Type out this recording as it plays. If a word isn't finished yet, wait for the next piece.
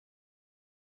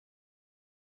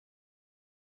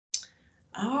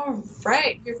All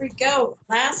right, here we go.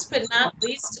 Last but not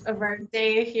least of our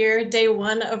day here, day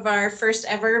one of our first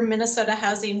ever Minnesota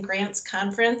Housing Grants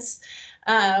Conference.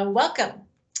 Welcome.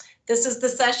 This is the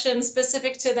session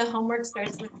specific to the Homework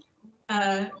Starts With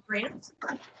grant.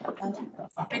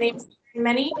 My name is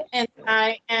Many, and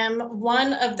I am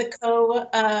one of the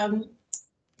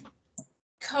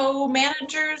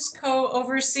co-managers,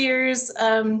 co-overseers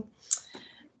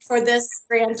for this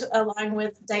grant, along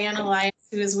with Diana Lyons,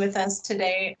 who is with us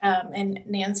today, and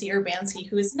Nancy Urbanski,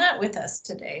 who is not with us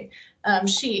today.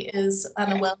 She is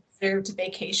on a well-deserved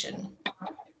vacation.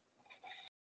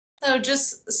 So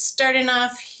just starting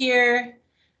off here,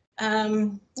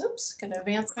 oops, gonna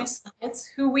advance my slides.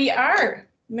 Who we are,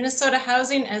 Minnesota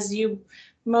Housing, as you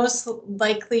most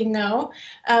likely know.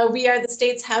 We are the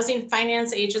state's housing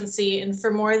finance agency, and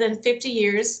for more than 50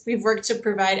 years, we've worked to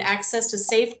provide access to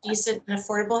safe, decent, and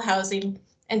affordable housing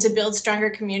and to build stronger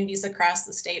communities across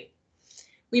the state.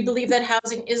 We believe that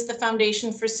housing is the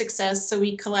foundation for success, so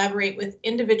we collaborate with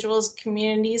individuals,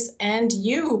 communities, and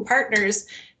you, partners,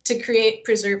 to create,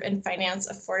 preserve, and finance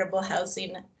affordable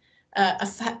housing,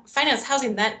 finance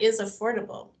housing that is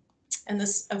affordable. And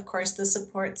this, of course, the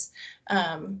supports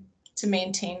to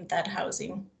maintain that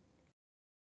housing.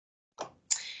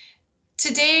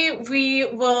 Today, we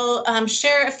will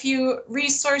share a few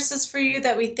resources for you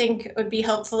that we think would be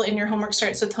helpful in your Homework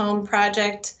Starts With Home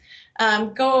project.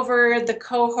 Go over the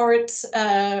cohort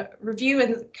review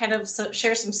and kind of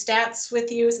share some stats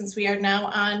with you, since we are now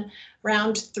on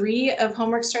round 3 of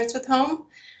Homework Starts With Home.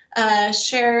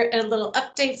 Share a little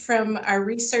update from our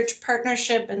research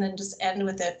partnership, and then just end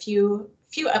with a few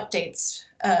updates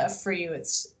for you.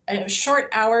 It's a short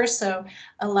hour, so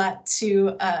a lot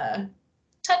to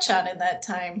touch on in that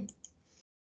time.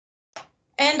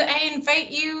 And I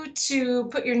invite you to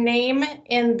put your name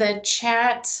in the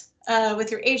chat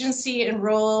with your agency and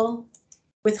role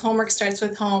with Homework Starts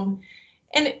With Home.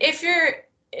 And if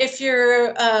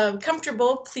you're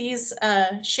comfortable, please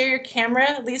share your camera,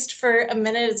 at least for a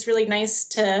minute. It's really nice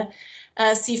to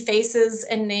see faces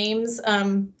and names.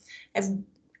 I've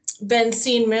been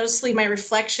seeing mostly my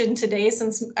reflection today,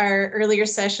 since our earlier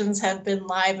sessions have been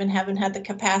live and haven't had the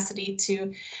capacity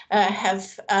to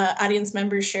have audience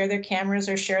members share their cameras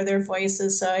or share their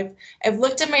voices. So I've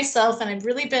looked at myself, and I've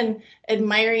really been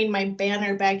admiring my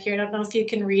banner back here. I don't know if you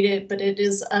can read it, but it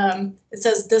is it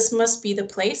says, "This must be the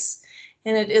place."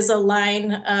 And it is a line,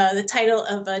 the title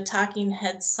of a Talking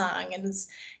Heads song. And it's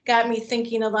got me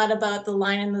thinking a lot about the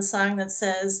line in the song that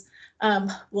says,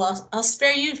 well, I'll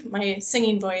spare you my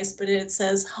singing voice, but it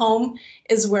says, "Home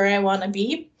is where I want to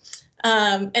be."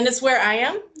 And it's where I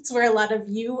am. It's where a lot of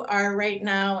you are right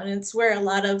now. And it's where a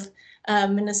lot of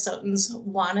Minnesotans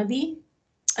want to be,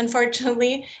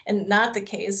 unfortunately, and not the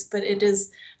case, but it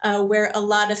is where a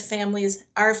lot of families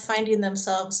are finding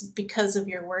themselves because of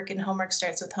your work, and Homework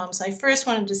Starts With Home. So I first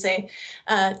wanted to say,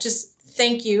 just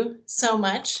thank you so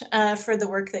much for the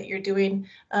work that you're doing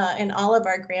in all of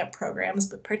our grant programs,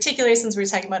 but particularly since we're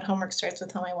talking about Homework Starts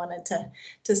With Home, I wanted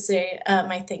to say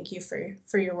my thank you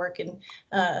for your work in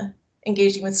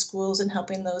engaging with schools and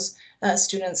helping those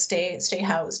students stay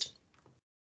housed.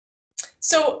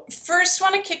 So first,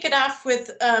 want to kick it off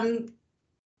with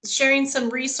sharing some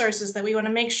resources that we want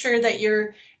to make sure that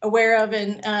you're aware of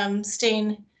and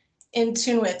staying in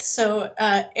tune with. So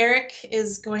Eric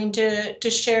is going to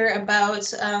share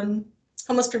about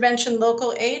homeless prevention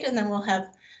local aid, and then we'll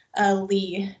have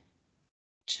Lee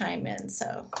chime in.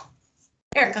 So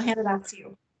Eric, I'll hand it off to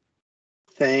you.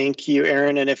 Thank you,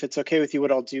 Erin. And if it's okay with you,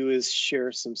 what I'll do is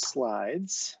share some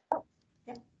slides.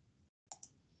 Yeah.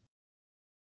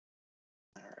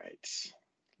 All right.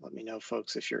 Let me know,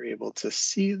 folks, if you're able to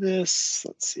see this.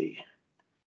 Let's see.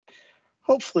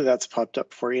 Hopefully that's popped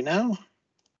up for you now.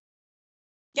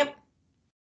 Yep.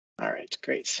 All right,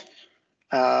 great.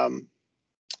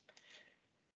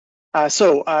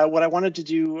 So what I wanted to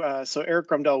do, so Eric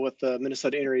Grumdell with the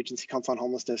Minnesota Interagency Council on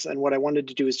Homelessness, and what I wanted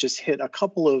to do is just hit a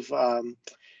couple of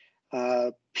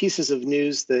pieces of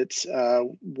news that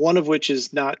one of which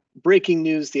is not breaking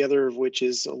news, the other of which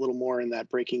is a little more in that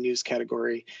breaking news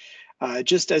category.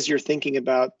 Just as you're thinking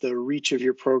about the reach of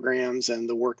your programs and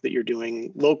the work that you're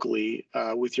doing locally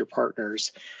with your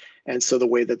partners. And so the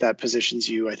way that that positions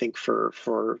you, I think,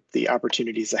 for the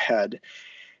opportunities ahead.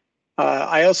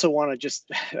 I also want to just,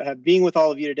 being with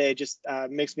all of you today, just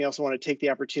makes me also want to take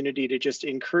the opportunity to just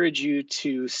encourage you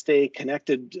to stay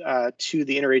connected to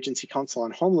the Interagency Council on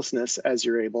Homelessness as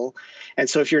you're able. And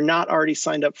so if you're not already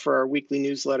signed up for our weekly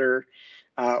newsletter,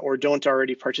 or don't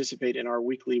already participate in our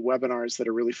weekly webinars that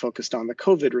are really focused on the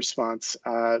COVID response,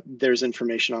 there's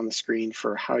information on the screen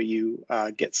for how you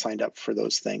get signed up for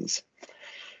those things.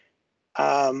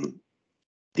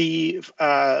 The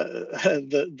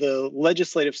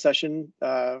legislative session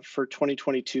for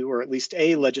 2022, or at least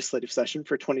a legislative session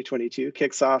for 2022,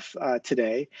 kicks off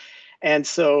today. And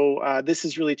so this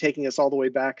is really taking us all the way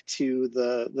back to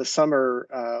the summer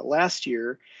last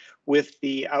year with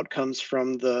the outcomes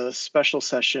from the special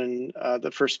session,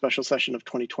 the first special session of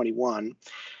 2021.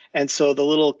 And so the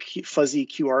little fuzzy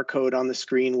QR code on the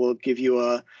screen will give you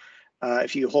a,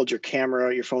 if you hold your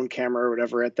camera, your phone camera or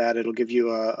whatever at that, it'll give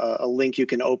you a link you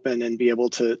can open and be able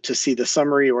to see the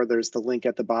summary, or there's the link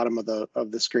at the bottom of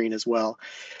the screen as well.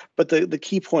 But the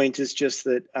key point is just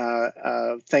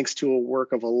that thanks to a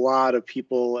work of a lot of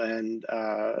people and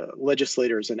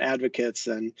legislators and advocates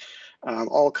and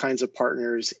all kinds of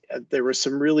partners, there were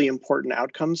some really important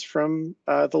outcomes from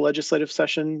the legislative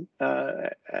session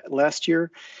last year.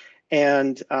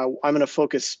 And I'm going to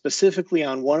focus specifically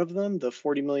on one of them, the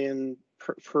 40 million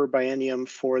per biennium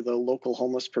for the local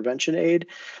homeless prevention aid.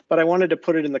 But I wanted to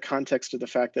put it in the context of the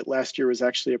fact that last year was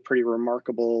actually a pretty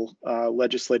remarkable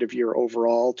legislative year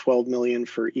overall. 12 million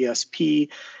for ESP,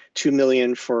 2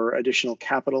 million for additional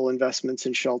capital investments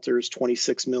in shelters,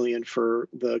 26 million for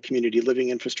the community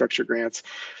living infrastructure grants.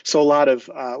 So a lot of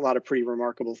pretty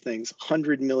remarkable things.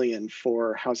 100 million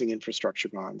for housing infrastructure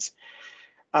bonds.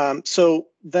 So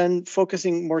then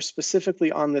focusing more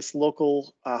specifically on this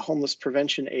local homeless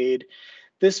prevention aid,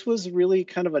 this was really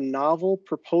kind of a novel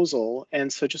proposal.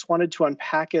 And so just wanted to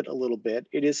unpack it a little bit.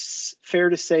 It is fair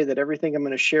to say that everything I'm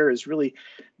going to share is really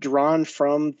drawn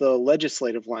from the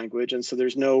legislative language. And so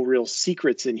there's no real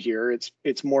secrets in here.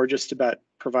 It's more just about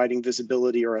providing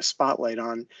visibility or a spotlight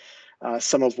on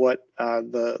some of what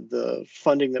the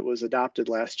funding that was adopted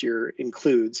last year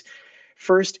includes.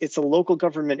 First, it's a local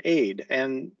government aid,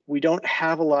 and we don't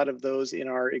have a lot of those in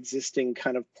our existing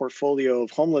kind of portfolio of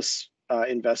homeless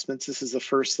investments. This is the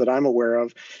first that I'm aware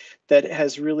of that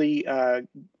has really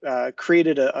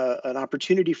created an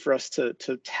opportunity for us to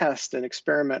test and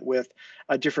experiment with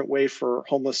a different way for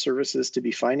homeless services to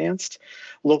be financed.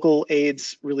 Local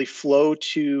aids really flow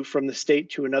from the state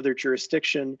to another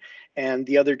jurisdiction, and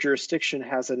the other jurisdiction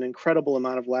has an incredible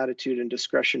amount of latitude and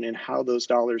discretion in how those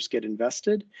dollars get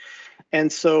invested.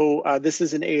 And so this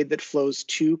is an aid that flows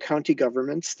to county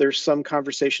governments. There's some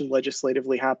conversation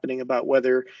legislatively happening about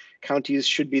whether counties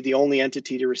should be the only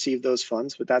entity to receive those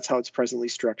funds, but that's how it's presently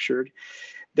structured.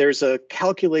 There's a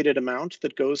calculated amount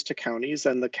that goes to counties,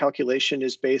 and the calculation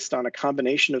is based on a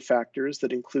combination of factors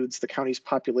that includes the county's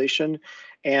population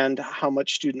and how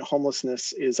much student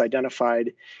homelessness is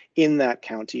identified in that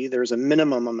county. There's a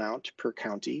minimum amount per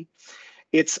county.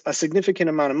 It's a significant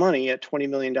amount of money at $20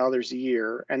 million a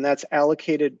year, and that's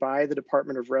allocated by the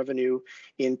Department of Revenue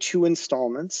in 2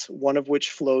 installments, one of which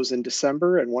flows in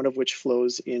December and one of which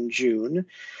flows in June.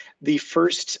 The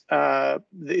first,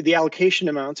 the allocation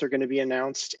amounts are going to be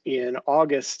announced in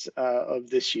August of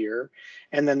this year,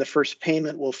 and then the first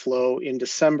payment will flow in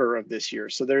December of this year.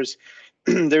 So there's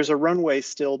a runway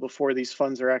still before these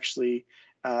funds are actually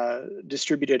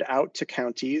distributed out to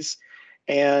counties.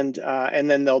 And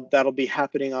then that'll be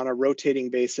happening on a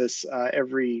rotating basis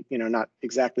every, not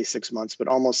exactly 6 months, but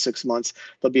almost 6 months.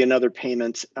 There'll be another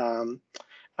payment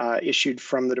issued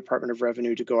from the Department of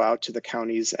Revenue to go out to the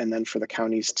counties, and then for the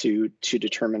counties to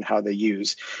determine how they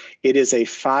use. It is a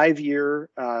 5-year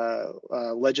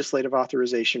legislative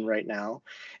authorization right now.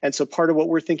 And so part of what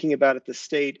we're thinking about at the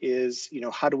state is,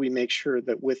 how do we make sure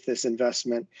that with this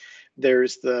investment,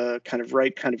 there's the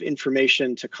right kind of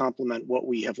information to complement what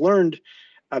we have learned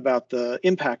about the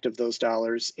impact of those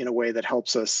dollars in a way that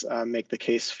helps us make the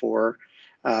case for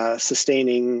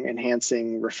sustaining,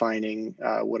 enhancing, refining,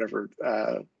 whatever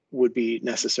would be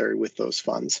necessary with those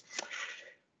funds.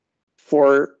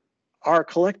 For our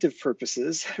collective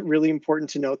purposes, really important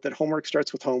to note that Homework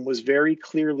Starts with Home was very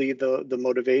clearly the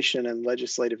motivation and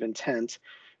legislative intent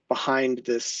behind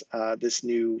this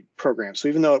new program. So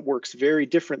even though it works very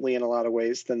differently in a lot of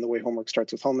ways than the way Homework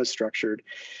Starts with Home is structured,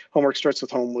 Homework Starts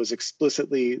with Home was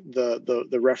explicitly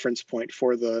the reference point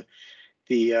for the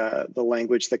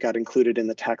language that got included in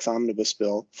the tax omnibus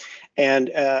bill. And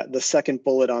the second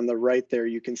bullet on the right there,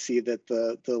 you can see that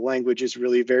the language is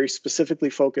really very specifically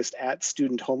focused at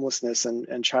student homelessness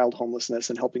and child homelessness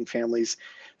and helping families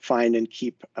find and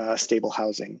keep stable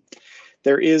housing.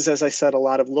 There is, as I said, a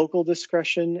lot of local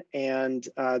discretion, and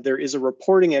there is a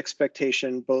reporting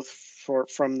expectation both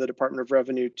from the Department of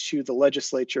Revenue to the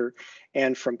legislature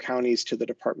and from counties to the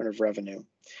Department of Revenue.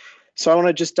 So I want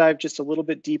to just dive just a little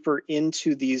bit deeper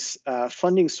into these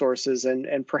funding sources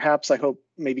and perhaps I hope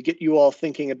maybe get you all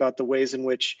thinking about the ways in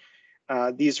which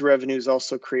these revenues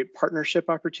also create partnership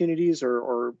opportunities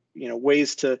or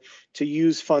ways to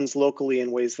use funds locally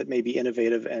in ways that may be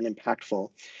innovative and impactful.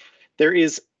 There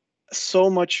is so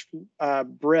much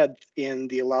breadth in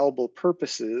the allowable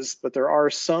purposes, but there are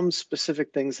some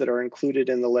specific things that are included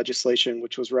in the legislation,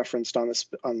 which was referenced on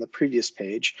the previous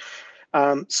page.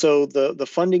 So the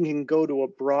funding can go to a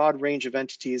broad range of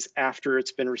entities after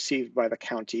it's been received by the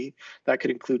county. That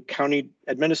could include county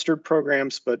administered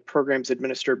programs, but programs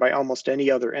administered by almost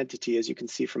any other entity, as you can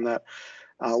see from that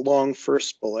long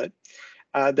first bullet.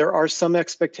 There are some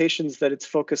expectations that it's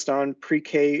focused on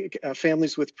pre-K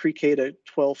families with pre-K to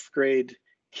 12th grade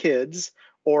kids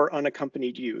or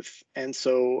unaccompanied youth. And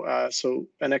so, so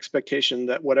an expectation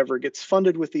that whatever gets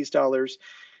funded with these dollars,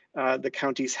 the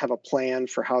counties have a plan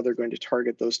for how they're going to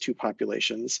target those two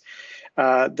populations.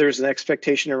 There's an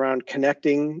expectation around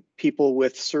connecting people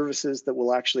with services that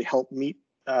will actually help meet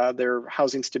their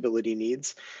housing stability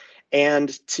needs, and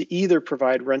to either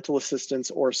provide rental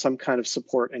assistance or some kind of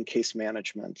support and case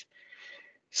management.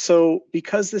 So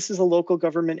because this is a local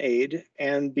government aid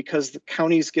and because the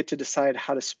counties get to decide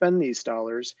how to spend these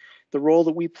dollars, the role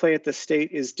that we play at the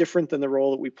state is different than the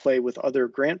role that we play with other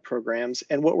grant programs.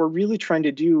 And what we're really trying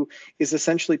to do is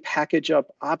essentially package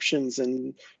up options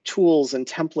and tools and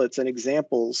templates and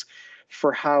examples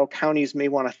for how counties may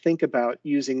want to think about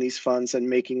using these funds and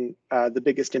making the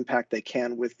biggest impact they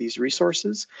can with these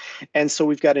resources. And so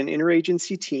we've got an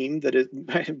interagency team that is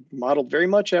modeled very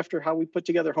much after how we put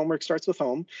together Homework Starts with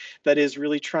Home, that is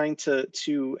really trying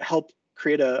to help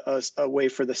create a way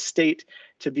for the state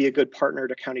to be a good partner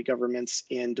to county governments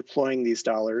in deploying these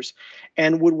dollars,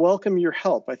 and would welcome your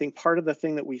help. I think part of the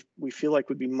thing that we feel like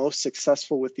would be most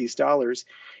successful with these dollars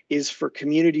is for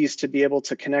communities to be able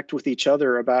to connect with each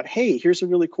other about, hey, here's a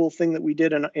really cool thing that we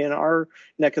did in our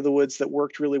neck of the woods that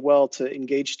worked really well to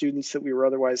engage students that we were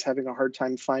otherwise having a hard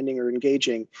time finding or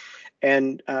engaging,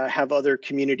 and have other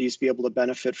communities be able to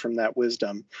benefit from that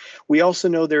wisdom. We also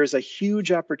know there is a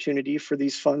huge opportunity for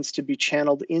these funds to be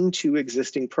channeled into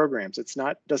existing programs.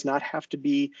 Does not have to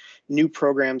be new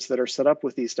programs that are set up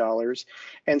with these dollars.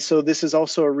 And so this is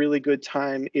also a really good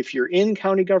time, if you're in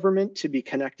county government, to be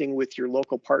connecting with your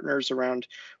local partners around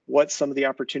what some of the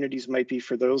opportunities might be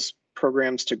for those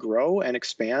programs to grow and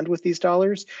expand with these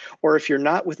dollars. Or if you're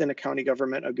not within a county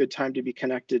government, a good time to be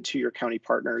connected to your county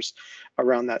partners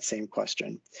around that same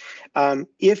question.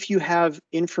 If you have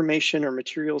information or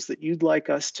materials that you'd like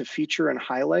us to feature and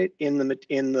highlight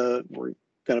we're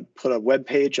going to put a web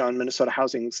page on Minnesota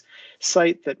Housing's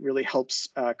site that really helps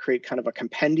create kind of a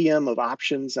compendium of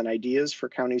options and ideas for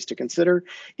counties to consider.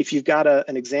 If you've got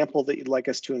an example that you'd like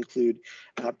us to include,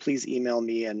 please email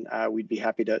me, and we'd be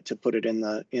happy to put it in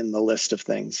the list of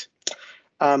things.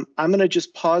 I'm going to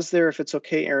just pause there, if it's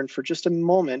okay, Aaron, for just a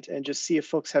moment and just see if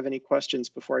folks have any questions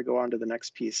before I go on to the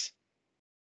next piece.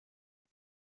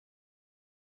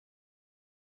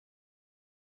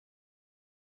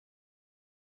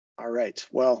 All right,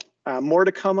 well, more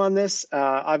to come on this.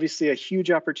 Obviously a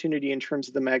huge opportunity in terms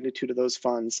of the magnitude of those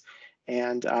funds,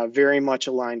 and very much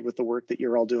aligned with the work that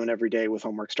you're all doing every day with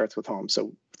Homework Starts with Home.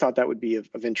 So thought that would be of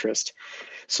interest.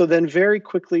 So then very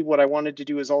quickly, what I wanted to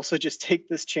do is also just take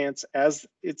this chance, as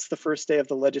it's the first day of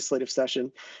the legislative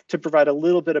session, to provide a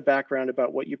little bit of background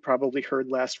about what you probably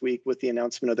heard last week with the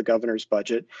announcement of the governor's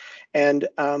budget, and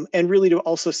really to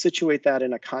also situate that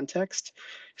in a context.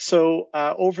 So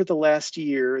over the last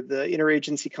year, the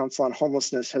Interagency Council on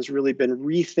Homelessness has really been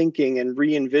rethinking and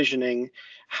re-envisioning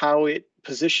how it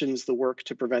positions the work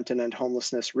to prevent and end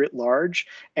homelessness writ large,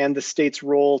 and the state's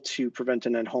role to prevent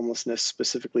and end homelessness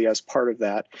specifically as part of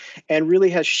that, and really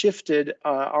has shifted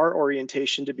our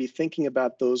orientation to be thinking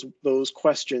about those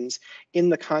questions in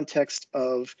the context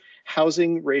of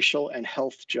housing, racial, and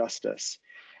health justice.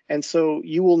 And so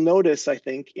you will notice, I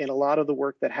think, in a lot of the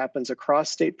work that happens across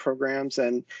state programs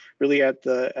and really at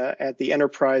the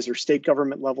enterprise or state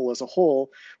government level as a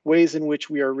whole, ways in which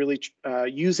we are really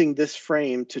using this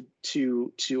frame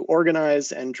to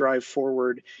organize and drive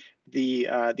forward the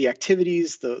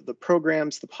activities, the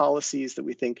programs, the policies that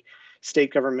we think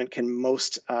state government can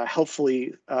most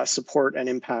helpfully support and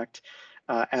impact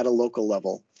at a local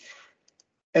level.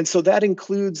 And so that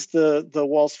includes the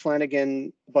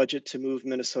Walz-Flanagan budget to move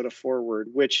Minnesota forward,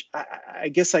 which I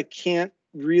guess I can't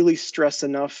really stress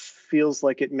enough, feels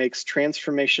like it makes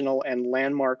transformational and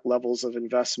landmark levels of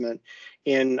investment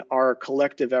in our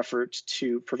collective effort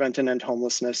to prevent and end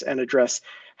homelessness and address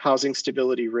housing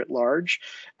stability writ large.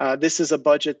 This is a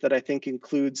budget that I think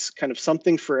includes kind of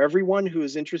something for everyone who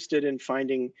is interested in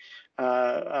finding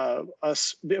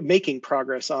us making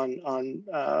progress on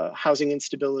housing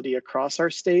instability across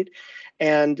our state.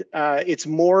 And it's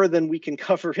more than we can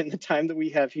cover in the time that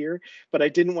we have here, but I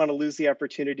didn't want to lose the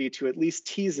opportunity to at least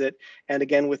tease it. And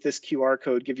again, with this QR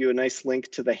code, give you a nice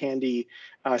link to the handy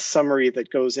summary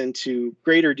that goes into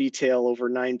greater detail over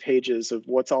 9 pages of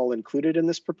what's all included in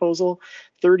this proposal.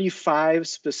 35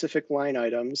 specific line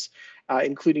items,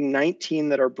 including 19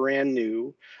 that are brand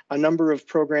new, a number of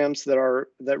programs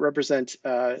that represent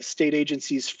state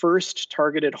agencies' first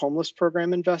targeted homeless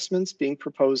program investments being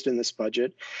proposed in this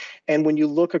budget. And when you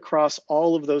look across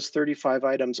all of those 35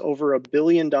 items, over $1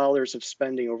 billion of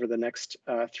spending over the next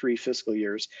 3 fiscal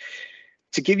years.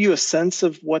 To give you a sense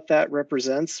of what that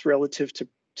represents relative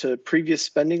to previous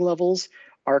spending levels,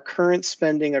 our current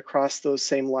spending across those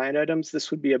same line items, this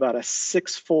would be about a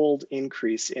 6-fold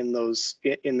increase in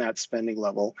that spending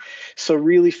level. So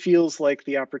really feels like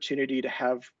the opportunity to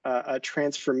have a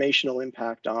transformational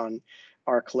impact on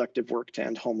our collective work to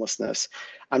end homelessness.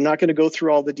 I'm not going to go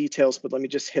through all the details, but let me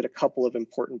just hit a couple of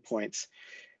important points.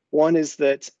 One is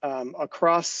that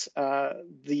across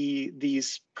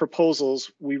these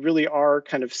proposals, we really are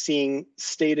kind of seeing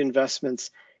state investments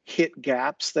hit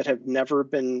gaps that have never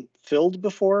been filled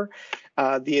before.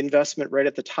 The investment right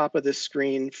at the top of this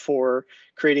screen for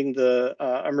creating the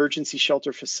emergency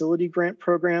shelter facility grant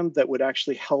program that would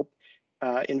actually help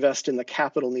invest in the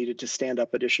capital needed to stand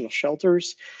up additional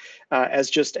shelters as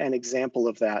just an example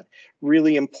of that.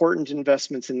 Really important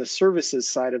investments in the services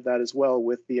side of that as well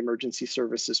with the emergency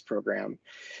services program.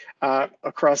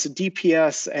 Across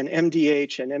DPS and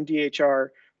MDH and MDHR,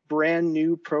 brand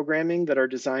new programming that are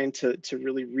designed to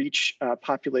really reach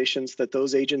populations that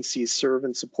those agencies serve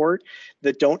and support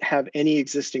that don't have any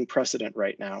existing precedent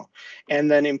right now.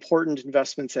 And then important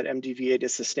investments at MDVA to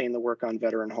sustain the work on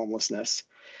veteran homelessness.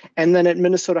 And then at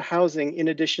Minnesota Housing, in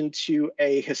addition to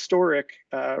a historic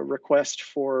request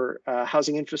for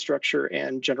housing infrastructure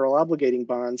and general obligation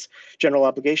bonds,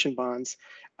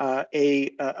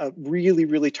 a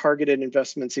really targeted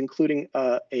investments, including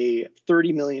a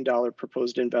 $30 million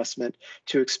proposed investment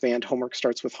to expand Homework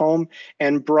Starts with Home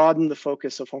and broaden the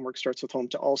focus of Homework Starts with Home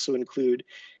to also include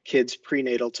kids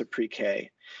prenatal to pre-K.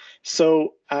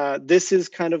 So this is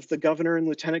kind of the governor and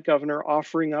lieutenant governor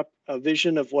offering up a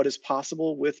vision of what is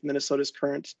possible with Minnesota's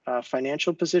current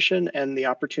financial position and the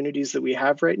opportunities that we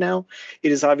have right now.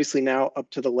 It is obviously now up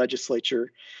to the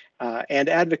legislature and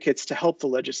advocates to help the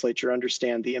legislature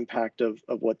understand the impact of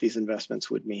what these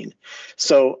investments would mean.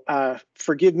 So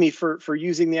forgive me for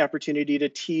using the opportunity to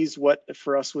tease what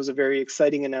for us was a very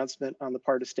exciting announcement on the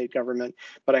part of state government,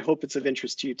 but I hope it's of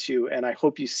interest to you too, and I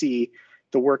hope you see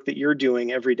the work that you're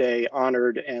doing every day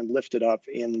honored and lifted up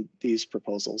in these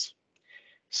proposals.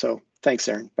 So thanks,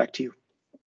 Erin, back to you.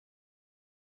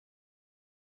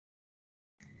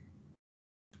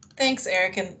 Thanks,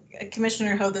 Eric. And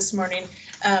Commissioner Ho this morning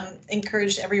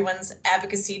encouraged everyone's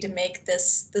advocacy to make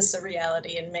this a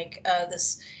reality and make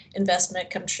this investment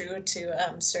come true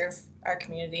to serve our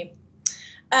community.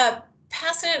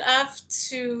 Passing it off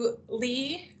to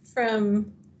Lee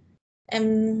from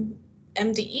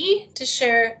MDE to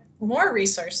share more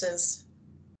resources.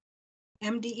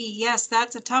 MDE, yes,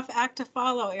 that's a tough act to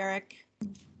follow, Eric.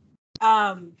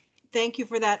 Thank you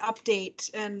for that update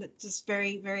and just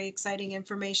very, very exciting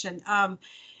information.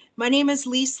 My name is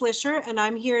Lee Slisher, and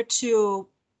I'm here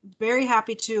very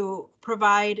happy to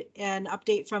provide an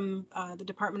update from the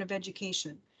Department of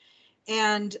Education.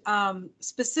 And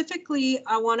specifically,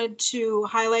 I wanted to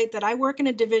highlight that I work in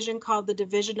a division called the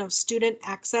Division of Student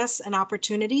Access and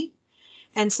Opportunity.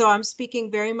 And so I'm speaking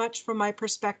very much from my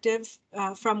perspective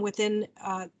from within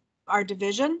our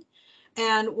division,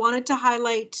 and wanted to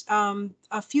highlight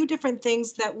a few different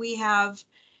things that we have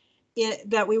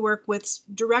that we work with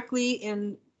directly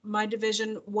in my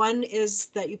division. One is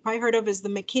that you probably heard of is the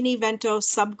McKinney-Vento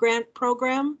subgrant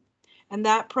program. And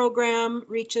that program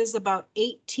reaches about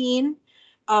 18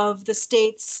 of the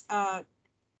state's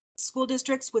school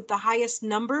districts with the highest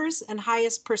numbers and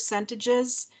highest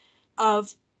percentages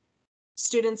of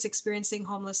students experiencing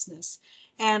homelessness.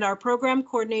 And our program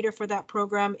coordinator for that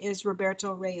program is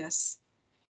Roberto Reyes.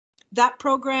 That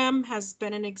program has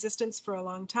been in existence for a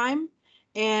long time,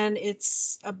 and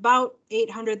it's about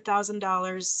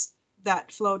 $800,000 that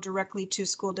flow directly to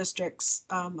school districts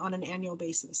on an annual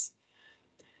basis.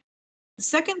 The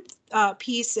second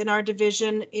piece in our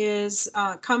division is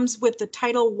comes with the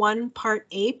Title I Part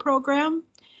A program,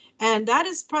 And that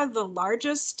is probably the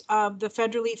largest of the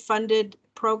federally funded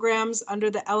programs under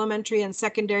the Elementary and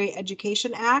Secondary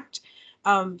Education Act.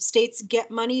 States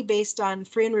get money based on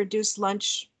free and reduced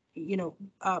lunch,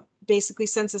 basically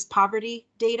census poverty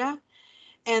data.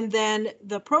 And then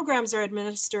the programs are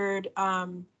administered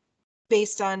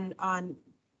based on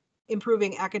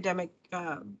improving academic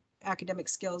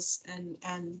skills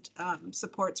and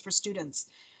supports for students.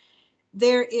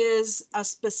 There is a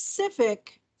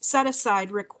specific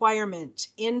set-aside requirement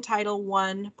in Title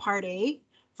I, Part A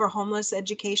for homeless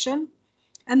education.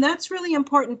 And that's really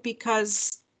important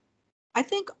because I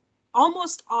think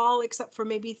almost all, except for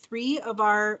maybe 3 of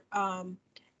our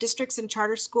districts and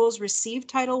charter schools receive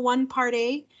Title I, Part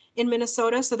A in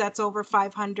Minnesota. So that's over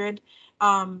 500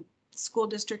 school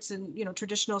districts and,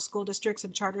 traditional school districts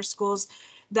and charter schools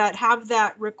that have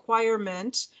that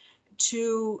requirement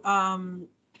to,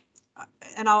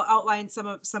 and I'll outline some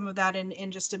of that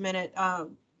in just a minute,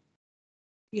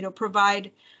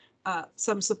 provide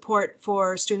some support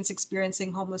for students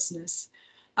experiencing homelessness.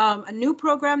 A new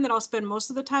program that I'll spend most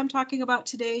of the time talking about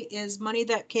today is money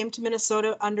that came to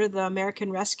Minnesota under the American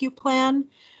Rescue Plan,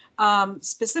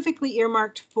 specifically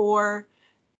earmarked for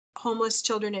homeless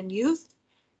children and youth.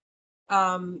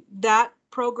 That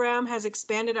program has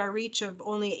expanded our reach of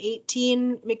only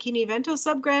 18 McKinney-Vento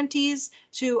subgrantees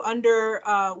to under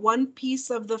one piece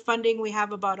of the funding. We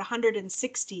have about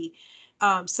 160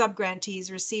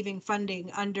 subgrantees receiving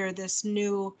funding under this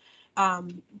new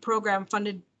program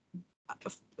funded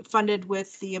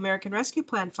with the American Rescue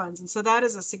Plan funds. And so that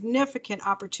is a significant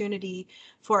opportunity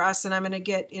for us. And I'm going to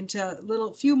get into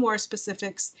a few more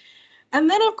specifics. And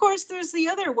then, of course, there's the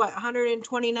other,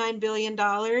 $129 billion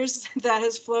that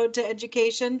has flowed to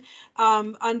education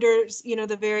under,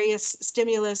 the various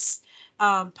stimulus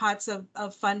pots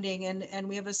of funding. And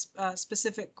we have a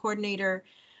specific coordinator,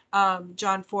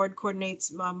 John Ford,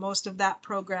 coordinates most of that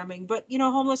programming. But,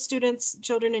 homeless students,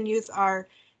 children, and youth are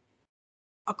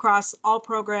across all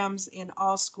programs in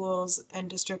all schools and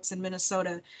districts in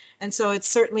Minnesota. And so it's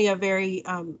certainly a very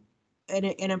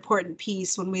an important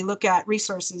piece when we look at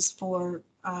resources for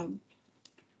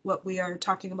what we are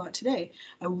talking about today.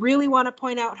 I really want to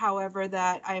point out, however,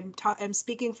 that I'm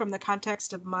speaking from the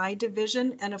context of my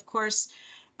division, and of course,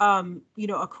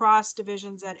 across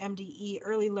divisions at MDE,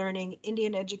 early learning,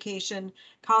 Indian education,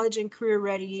 college and career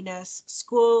readiness,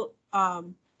 school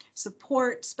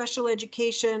support, special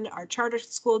education, our charter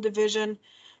school division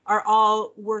are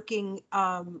all working,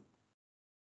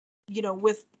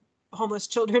 with homeless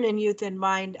children and youth in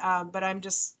mind, but I'm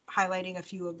just highlighting a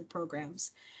few of the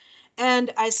programs.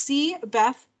 And I see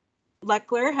Beth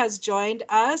Leckler has joined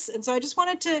us. And so I just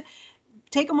wanted to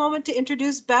take a moment to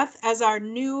introduce Beth as our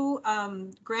new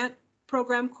grant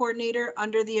program coordinator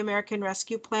under the American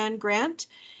Rescue Plan grant.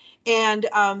 And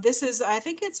this is, I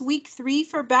think it's week 3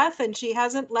 for Beth, and she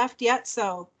hasn't left yet,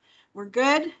 so we're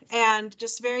good. And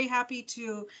just very happy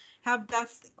to have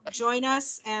Beth join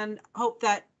us, and hope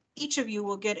that each of you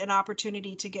will get an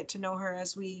opportunity to get to know her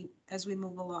as we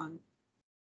move along.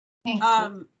 Thank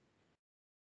you.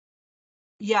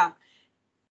 Yeah.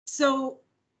 So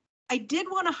I did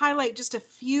want to highlight just a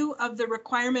few of the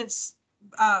requirements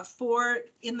for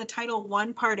in the Title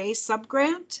I Part A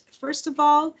subgrant, first of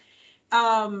all.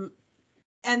 And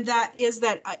that is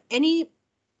that any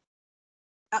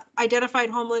identified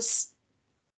homeless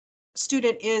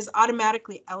student is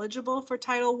automatically eligible for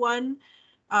Title I.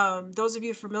 Those of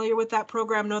you familiar with that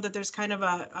program know that there's kind of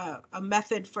a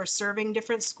method for serving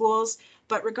different schools,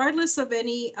 but regardless of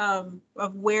any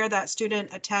of where that student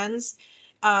attends,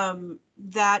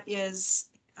 that is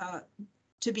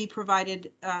to be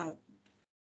provided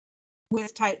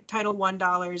with Title I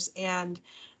dollars, and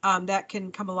that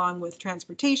can come along with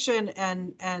transportation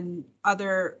and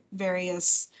other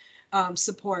various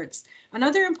supports.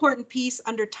 Another important piece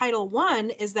under Title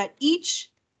I is that each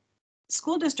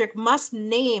school district must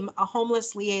name a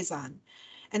homeless liaison.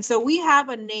 And so we have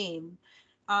a name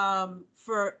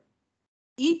for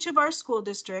each of our school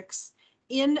districts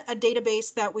in a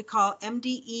database that we call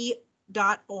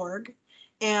mde.org.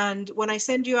 And when I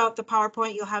send you out the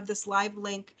PowerPoint, you'll have this live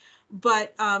link.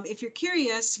 But if you're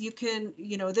curious, you can,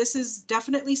 this is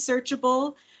definitely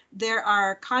searchable. There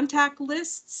are contact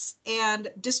lists, and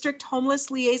district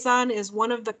homeless liaison is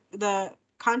one of the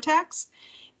contacts.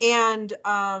 And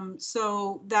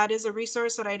so that is a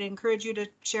resource that I'd encourage you to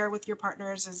share with your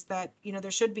partners, is that, there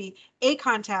should be a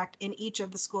contact in each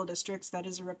of the school districts. That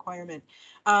is a requirement.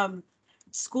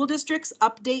 School districts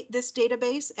update this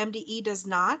database. MDE does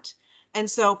not. And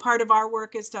so part of our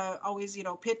work is to always,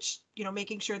 pitch,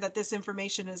 making sure that this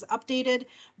information is updated.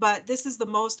 But this is the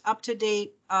most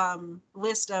up-to-date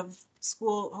list of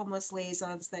school homeless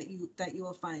liaisons that you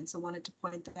will find. So wanted to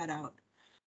point that out.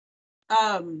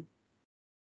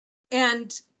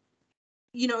 And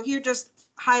here just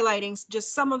highlighting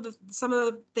just some of the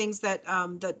things that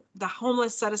that the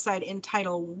homeless set aside in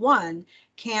Title I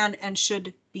can and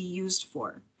should be used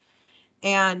for.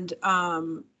 And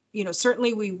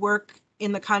certainly we work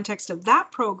in the context of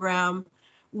that program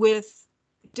with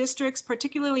districts,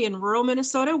 particularly in rural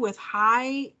Minnesota, with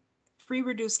high free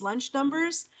reduced lunch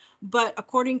numbers, but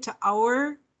according to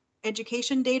our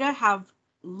education data, have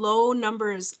low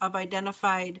numbers of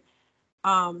identified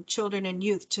children and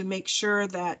youth, to make sure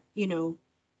that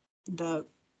there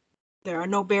are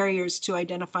no barriers to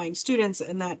identifying students,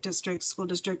 and that school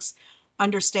districts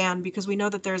understand, because we know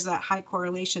that there's that high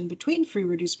correlation between free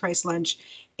reduced price lunch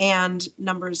and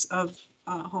numbers of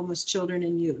homeless children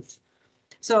and youth.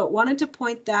 So wanted to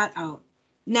point that out.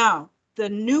 Now, the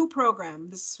new program,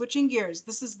 this is switching gears,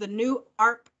 this is the new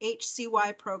ARP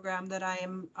HCY program that I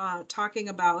am talking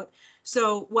about.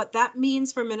 So what that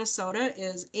means for Minnesota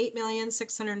is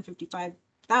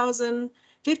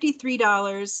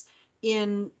 $8,655,053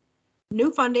 in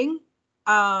new funding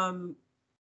to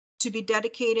be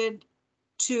dedicated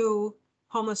to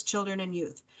homeless children and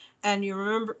youth. And you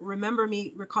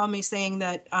recall me saying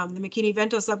that the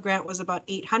McKinney-Vento subgrant was about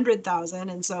 800,000,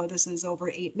 and so this is over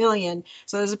 8 million.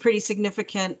 So there's a pretty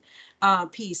significant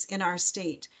piece in our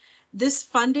state. This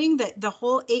funding, that the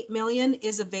whole 8 million,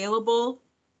 is available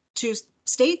to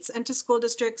states and to school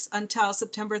districts until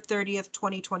September 30th,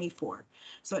 2024.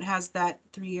 So it has that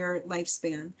 3-year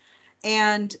lifespan.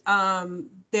 And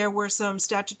there were some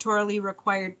statutorily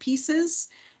required pieces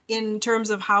in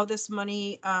terms of how this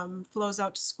money flows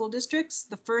out to school districts.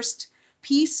 The first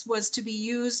piece was to be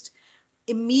used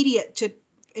immediate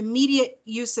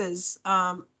uses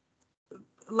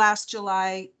last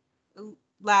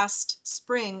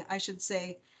spring, I should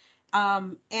say,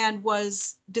 and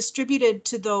was distributed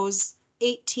to those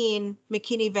 18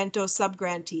 McKinney-Vento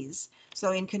subgrantees.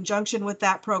 So in conjunction with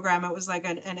that program, it was like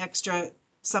an extra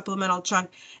supplemental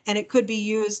chunk, and it could be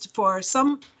used for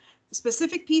some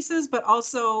specific pieces, but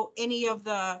also any of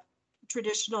the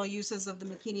traditional uses of the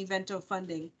McKinney-Vento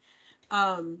funding.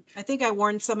 I think I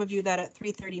warned some of you that at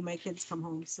 3:30 my kids come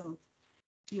home, so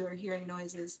you're hearing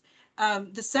noises.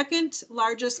 The second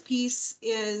largest piece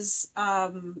is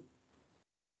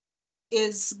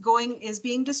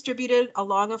being distributed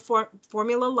along a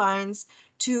formula lines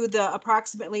to the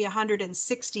approximately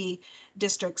 160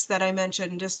 districts that I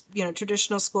mentioned, just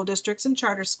traditional school districts and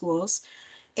charter schools.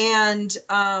 And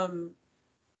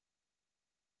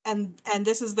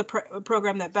this is the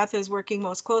program that Beth is working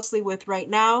most closely with right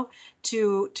now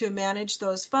to manage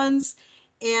those funds.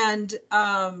 And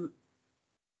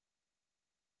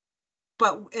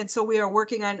so we are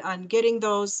working on getting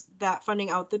that funding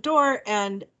out the door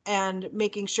and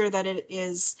making sure that it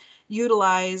is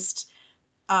utilized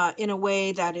in a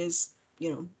way that is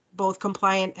both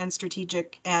compliant and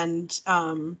strategic, and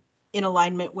in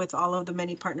alignment with all of the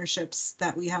many partnerships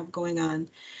that we have going on.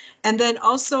 And then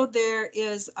also there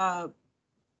is a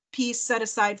piece set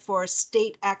aside for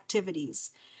state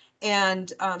activities,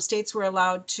 and states were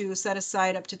allowed to set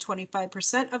aside up to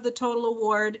 25% of the total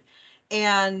award,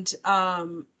 and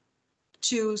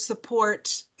to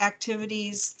support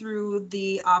activities through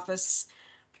the Office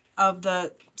of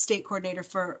the State Coordinator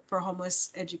for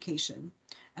Homeless Education.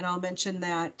 And I'll mention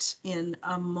that in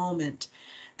a moment.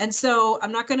 And so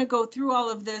I'm not going to go through all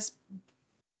of this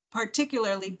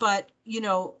particularly, but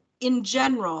in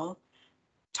general,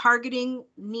 targeting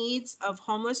needs of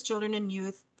homeless children and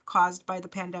youth caused by the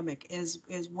pandemic is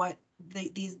what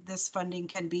this funding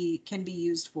can be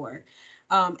used for,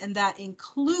 and that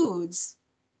includes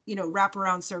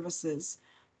wraparound services,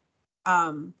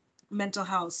 mental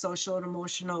health, social and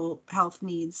emotional health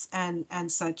needs,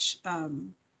 and such,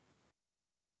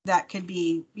 that can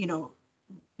be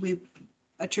we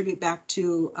attribute back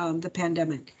to the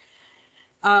pandemic.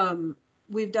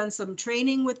 We've done some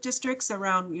training with districts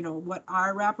around, what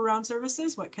are wraparound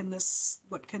services? What can this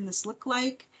look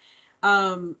like?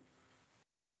 Some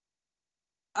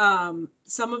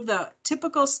of the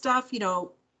typical stuff,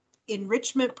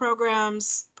 enrichment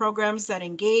programs that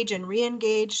engage and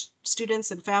re-engage students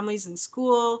and families in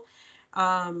school.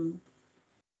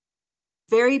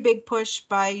 Very big push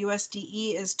by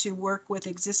USDE is to work with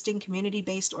existing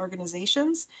community-based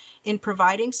organizations in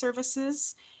providing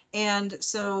services. And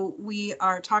so we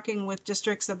are talking with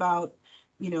districts about,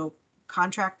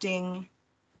 contracting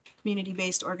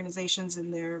community-based organizations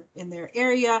in their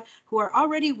area who are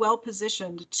already well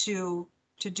positioned to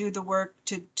do the work,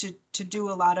 to do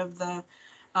a lot of the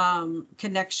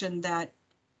connection that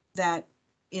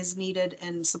is needed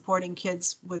in supporting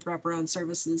kids with wraparound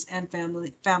services and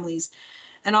families.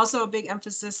 And also a big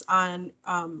emphasis on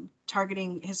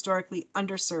targeting historically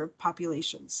underserved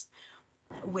populations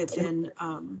within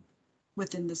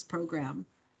within this program.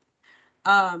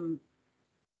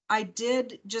 I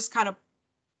did just kind of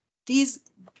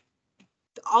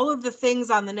all of the things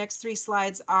on the next 3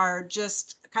 slides are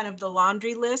just kind of the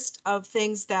laundry list of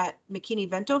things that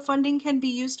McKinney-Vento funding can be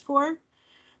used for.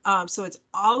 So it's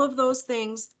all of those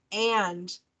things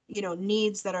and, you know,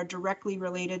 needs that are directly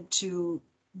related to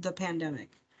the pandemic.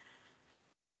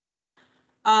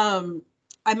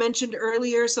 I mentioned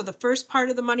earlier, so the first part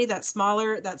of the money, that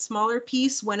smaller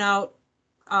piece went out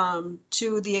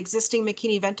to the existing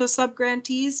McKinney-Vento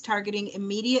sub-grantees targeting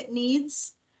immediate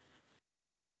needs.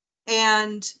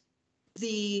 And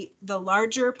the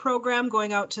larger program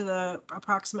going out to the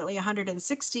approximately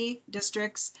 160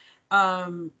 districts,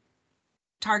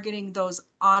 targeting those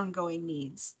ongoing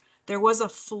needs. There was a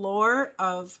floor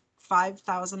of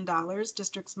 $5,000.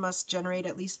 Districts must generate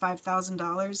at least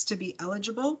 $5,000 to be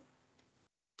eligible.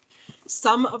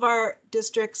 Some of our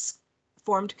districts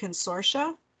formed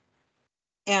consortia,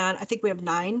 and I think we have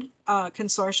 9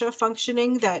 consortia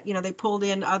functioning that, you know, they pulled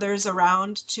in others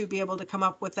around to be able to come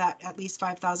up with that at least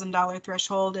 $5,000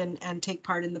 threshold and take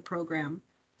part in the program.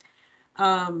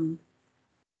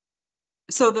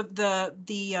 So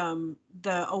the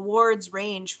awards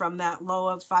range from that low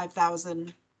of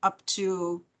 5,000 up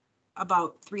to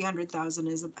about 300,000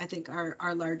 is, I think,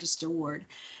 our largest award.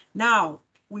 Now,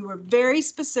 we were very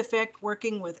specific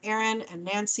working with Erin and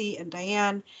Nancy and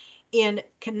Diane in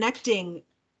connecting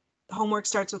Homework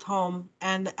Starts with Home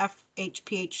and the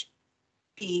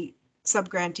FHPHP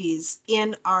subgrantees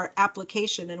in our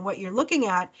application. And what you're looking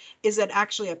at is that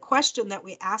actually a question that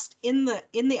we asked in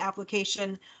the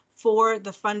application for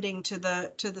the funding to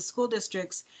the school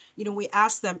districts. You know, we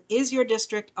asked them, is your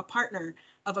district a partner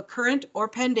of a current or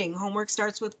pending Homework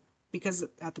Starts with, because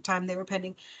at the time they were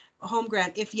pending, a home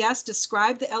grant? If yes,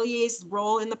 describe the LEA's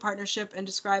role in the partnership and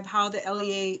describe how the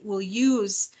LEA will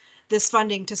use this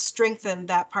funding to strengthen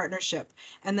that partnership.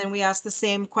 And then we asked the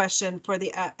same question for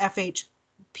the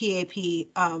FHPAP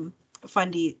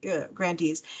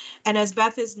grantees. And as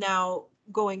Beth is now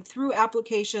going through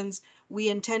applications, we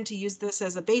intend to use this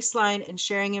as a baseline and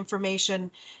sharing information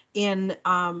in,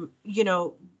 you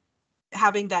know,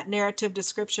 having that narrative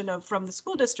description of, from the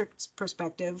school district's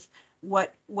perspective,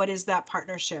 what is that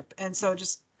partnership? And so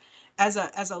just as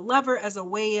a lever, as a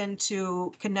way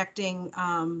into connecting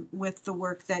with the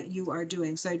work that you are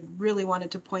doing. So I really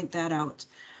wanted to point that out.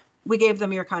 We gave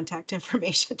them your contact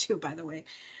information too, by the way.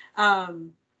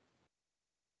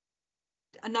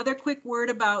 Another quick word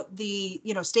about the,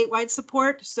 you know, statewide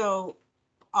support. So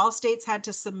all states had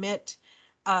to submit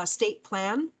a state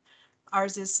plan.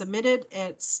 Ours is submitted.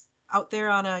 It's out there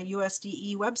on a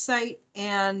USDE website,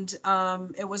 and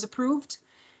it was approved.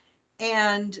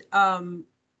 And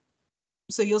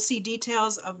so you'll see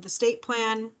details of the state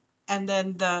plan and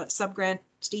then the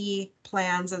subgrantee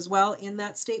plans as well in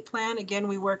that state plan. Again,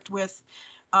 we worked with,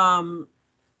 you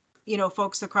know,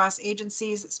 folks across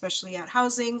agencies, especially at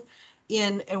housing,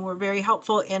 and we're very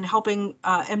helpful in helping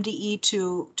MDE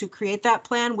to create that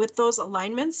plan with those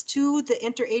alignments to the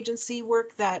interagency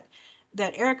work that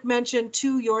Eric mentioned,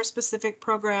 to your specific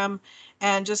program,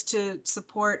 and just to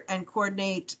support and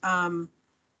coordinate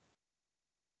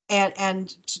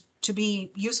and to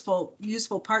be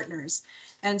useful partners.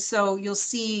 And so you'll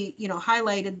see, you know,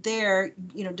 highlighted there,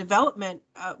 you know, development.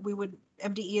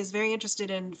 MDE is very interested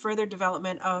in further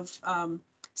development of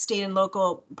state and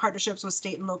local partnerships with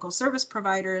state and local service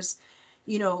providers,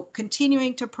 you know,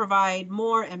 continuing to provide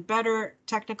more and better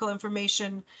technical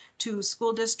information to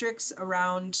school districts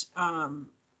around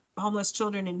homeless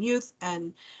children and youth,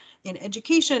 and in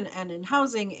education and in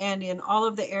housing and in all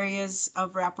of the areas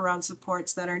of wraparound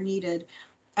supports that are needed.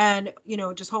 And, you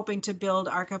know, just hoping to build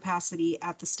our capacity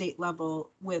at the state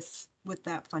level with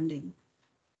that funding.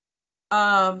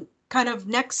 Kind of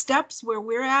next steps where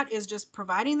we're at is just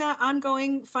providing that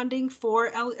ongoing funding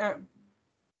for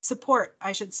support,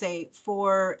 I should say,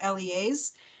 for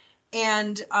LEAs,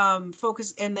 and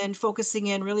focusing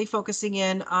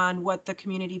in on what the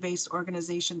community-based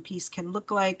organization piece can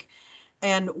look like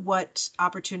and what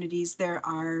opportunities there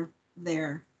are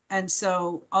there. And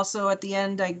so also at the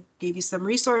end, I gave you some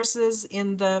resources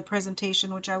in the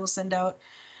presentation, which I will send out.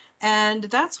 And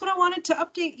that's what I wanted to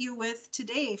update you with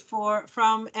today from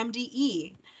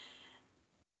MDE.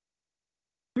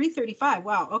 3:35,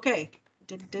 wow, okay,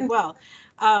 did well.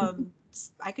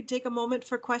 I could take a moment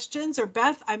for questions, or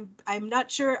Beth, I'm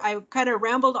not sure, I kind of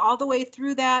rambled all the way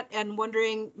through that and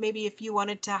wondering maybe if you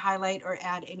wanted to highlight or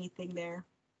add anything there.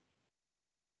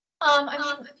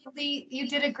 I mean, Lee, you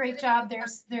did a great job.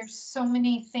 There's so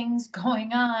many things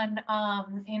going on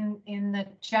in the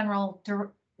general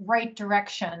right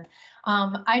direction.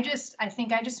 I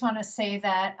think I just want to say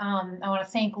that I want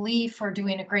to thank Lee for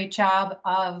doing a great job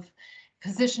of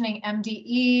positioning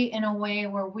MDE in a way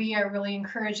where we are really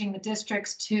encouraging the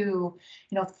districts to,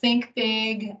 think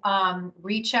big,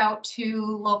 reach out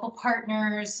to local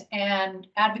partners and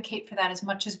advocate for that as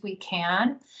much as we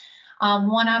can.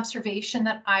 One observation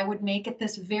that I would make at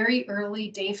this very early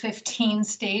day 15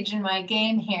 stage in my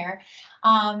game here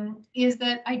is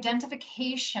that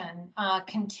identification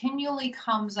continually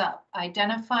comes up.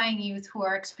 Identifying youth who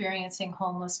are experiencing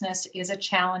homelessness is a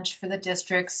challenge for the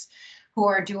districts who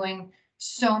are doing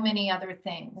so many other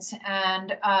things.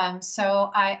 And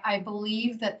so I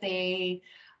believe that they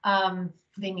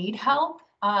need help.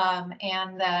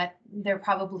 And that they're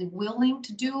probably willing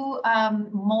to do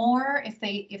more if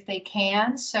they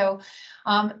can. So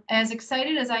as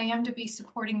excited as I am to be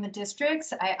supporting the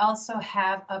districts, I also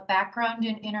have a background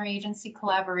in interagency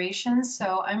collaboration.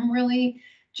 So I'm really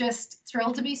just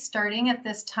thrilled to be starting at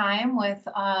this time with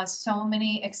so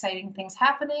many exciting things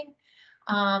happening,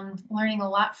 learning a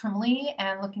lot from Lee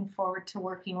and looking forward to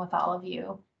working with all of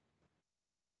you.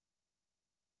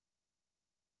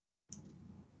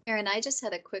 Erin, I just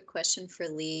had a quick question for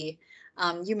Lee.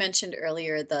 You mentioned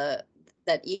earlier that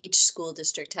each school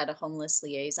district had a homeless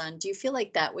liaison. Do you feel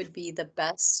like that would be the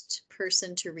best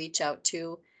person to reach out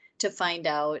to find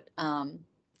out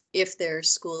if their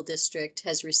school district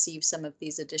has received some of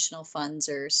these additional funds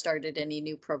or started any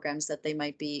new programs that they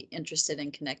might be interested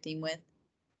in connecting with?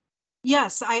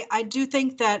 Yes, I do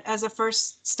think that as a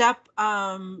first step,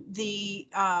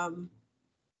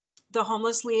 the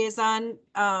homeless liaison,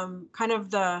 kind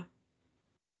of the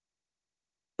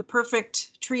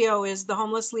perfect trio is the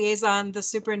homeless liaison, the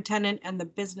superintendent, and the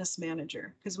business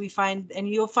manager. Because we find, and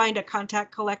you'll find a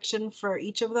contact collection for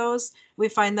each of those. We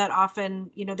find that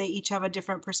often, they each have a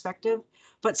different perspective,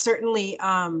 but certainly,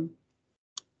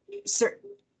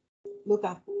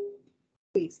 Luca,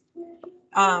 please.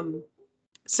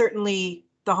 Certainly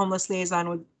the homeless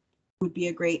liaison would be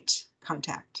a great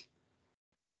contact.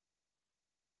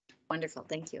 Wonderful,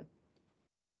 thank you.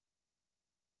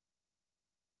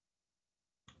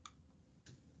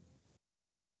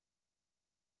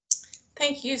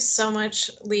 Thank you so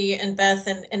much, Lee and Beth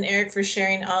and Eric, for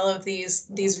sharing all of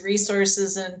these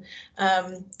resources and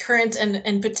current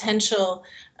and potential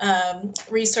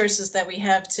resources that we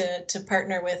have to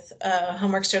partner with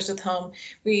Homework Starts with Home.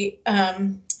 We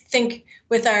think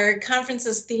with our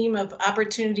conference's theme of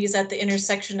opportunities at the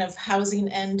intersection of housing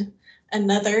and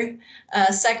another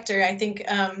sector, I think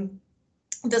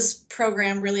this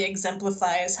program really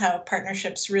exemplifies how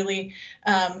partnerships really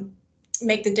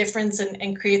make the difference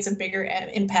and creates a bigger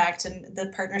impact. And the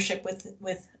partnership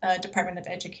with Department of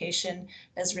Education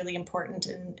is really important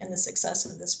in the success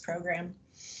of this program.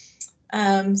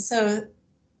 So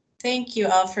thank you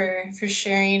all for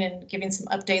sharing and giving some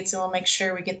updates, and we'll make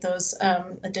sure we get those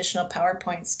additional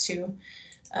PowerPoints to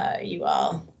you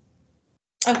all.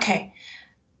 Okay,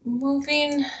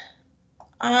 moving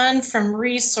on from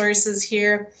resources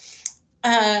here.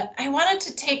 I wanted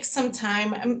to take some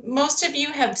time. Most of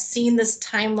you have seen this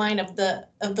timeline of the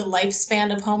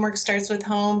lifespan of Homework Starts with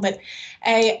Home, but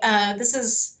I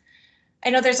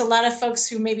know there's a lot of folks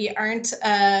who maybe aren't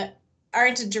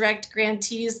direct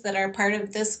grantees that are part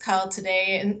of this call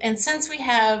today. And since we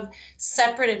have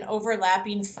separate and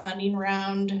overlapping funding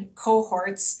round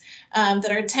cohorts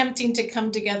that are attempting to come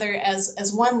together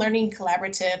as one learning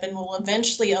collaborative and will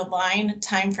eventually align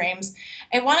timeframes,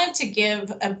 I wanted to give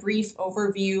a brief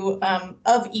overview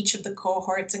of each of the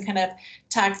cohorts and kind of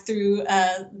talk through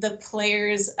the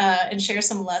players and share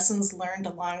some lessons learned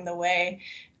along the way.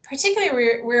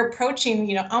 Particularly, we're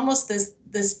approaching, almost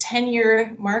this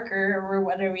 10-year marker, or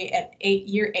what are we at,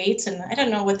 year 8? And I don't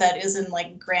know what that is in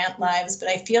like grant lives, but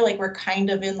I feel like we're kind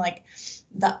of in like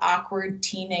the awkward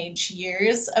teenage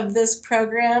years of this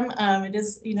program. It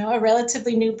is, a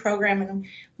relatively new program, and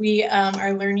we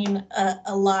are learning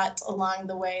a lot along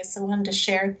the way. So I wanted to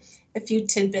share a few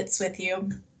tidbits with you.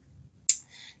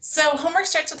 So Homework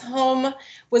Starts with Home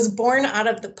was born out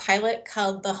of the pilot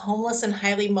called the Homeless and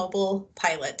Highly Mobile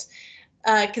Pilot,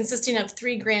 consisting of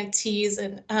 3 grantees.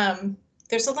 And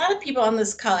there's a lot of people on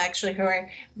this call actually who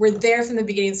were there from the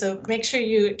beginning. So make sure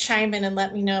you chime in and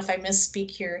let me know if I misspeak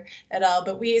here at all.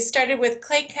 But we started with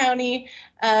Clay County,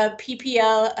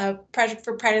 PPL, a Project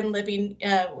for Pride in Living,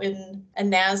 in a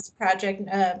NAS project,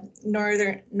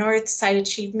 North Side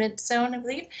Achievement Zone, I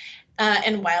believe,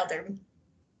 and Wilder.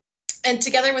 And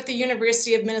together with the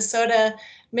University of Minnesota,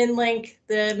 MinLink,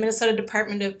 the Minnesota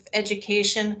Department of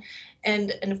Education,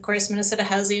 and of course Minnesota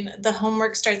Housing, the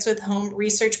Homework Starts with Home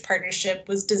Research Partnership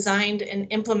was designed and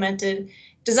implemented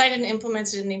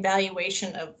an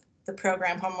evaluation of the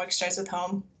program Homework Starts with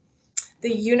Home.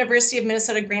 The University of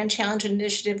Minnesota Grand Challenge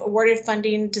Initiative awarded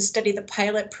funding to study the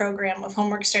pilot program of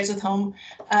Homework Starts with Home,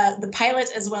 the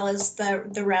pilot as well as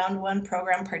the round one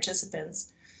program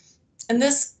participants. And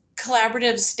this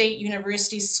collaborative state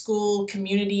university school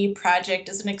community project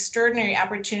is an extraordinary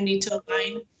opportunity to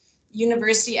align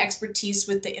university expertise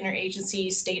with the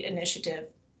interagency state initiative.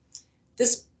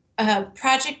 This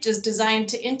project is designed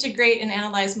to integrate and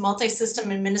analyze multi-system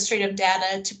administrative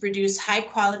data to produce high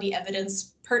quality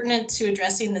evidence pertinent to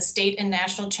addressing the state and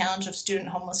national challenge of student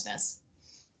homelessness.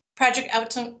 Project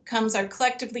outcomes are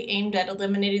collectively aimed at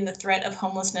eliminating the threat of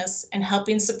homelessness and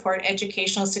helping support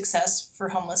educational success for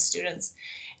homeless students.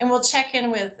 And we'll check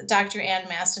in with Dr. Ann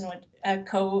Maston,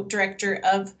 co-director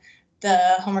of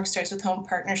the Homework Starts with Home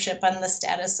partnership, on the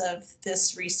status of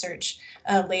this research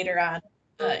later on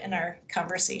in our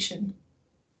conversation.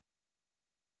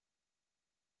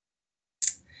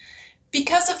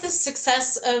 Because of the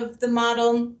success of the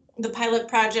model, the pilot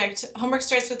project, Homework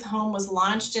Starts with Home was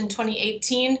launched in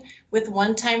 2018 with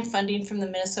one-time funding from the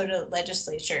Minnesota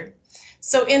legislature.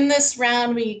 So in this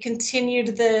round, we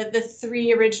continued the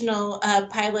three original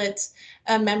pilot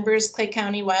members, Clay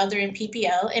County, Wilder, and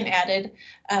PPL, and added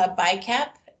BICAP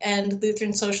and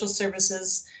Lutheran Social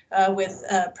Services with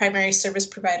primary service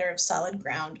provider of Solid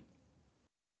Ground.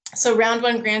 So round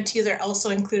one grantees are also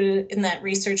included in that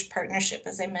research partnership,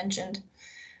 as I mentioned.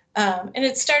 And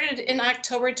it started in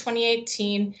October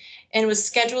 2018 and was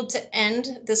scheduled to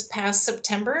end this past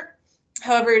September.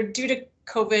 However, due to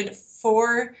COVID,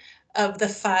 4 of the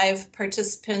 5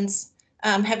 participants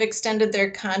have extended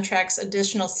their contracts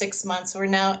additional 6 months. We're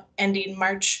now ending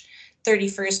March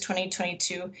 31st,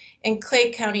 2022, and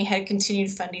Clay County had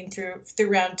continued funding through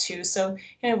round 2. So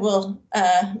we'll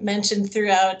mention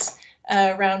throughout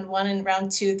round 1 and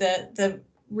round 2 the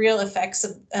real effects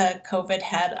of COVID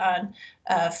had on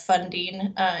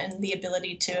funding and the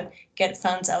ability to get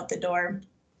funds out the door.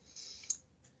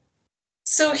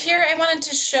 So here I wanted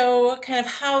to show kind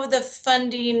of how the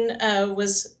funding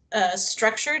was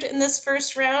structured in this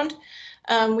first round.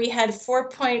 We had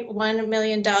 $4.1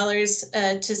 million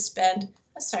to spend.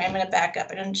 Sorry, I'm going to back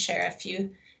up and share a few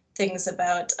things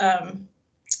about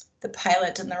the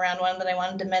pilot in the round 1 that I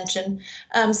wanted to mention.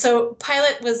 So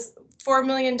pilot was $4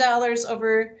 million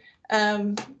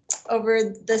over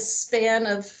the span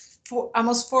of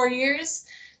almost 4 years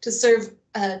to serve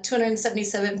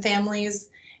 277 families.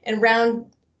 And round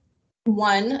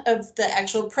 1 of the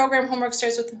actual program Homework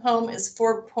Starts with Home is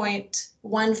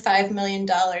 $4.15 million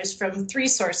from 3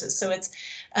 sources. So it's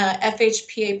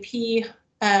FHPAP,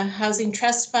 Housing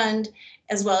Trust Fund,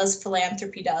 as well as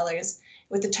philanthropy dollars,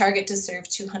 with the target to serve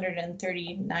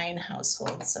 239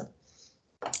 households. So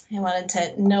I wanted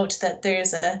to note that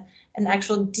there's an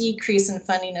actual decrease in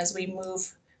funding as we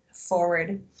move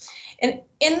forward. And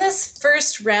in this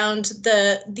first round,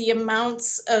 the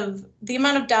amount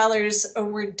of dollars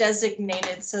were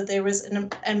designated. So there was an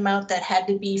amount that had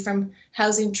to be from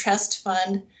Housing Trust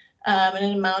Fund and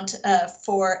an amount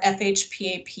for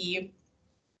FHPAP.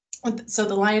 So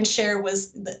the lion's share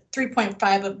was the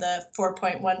 3.5 of the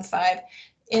 4.15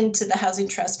 into the Housing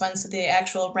Trust Fund, so the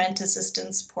actual rent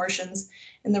assistance portions,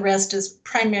 and the rest is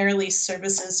primarily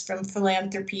services from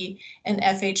philanthropy and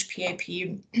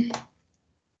FHPAP.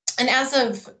 And as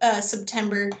of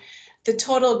September, the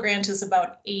total grant is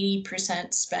about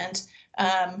 80% spent,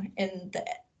 and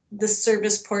the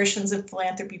service portions and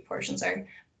philanthropy portions are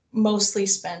mostly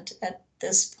spent at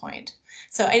this point.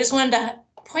 So I just wanted to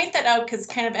point that out because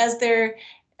kind of as there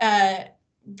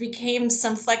became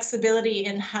some flexibility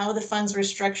in how the funds were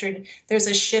structured, there's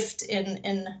a shift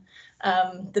in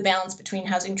the balance between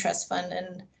Housing Trust Fund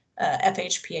and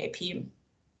FHPAP.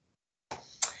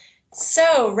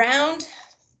 So round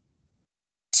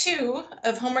 2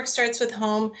 of Homework Starts with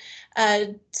Home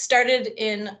started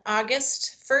in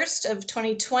August 1st of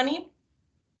 2020.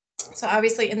 So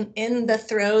obviously in the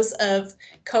throes of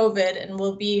COVID, and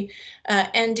will be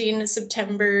ending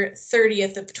September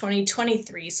 30th of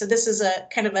 2023. So this is a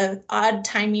kind of an odd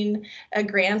timing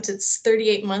grant. It's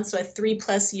 38 months, so a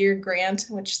 3+ year grant,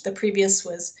 which the previous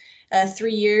was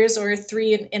 3 years or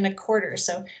 3 1/4.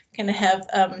 So kind of have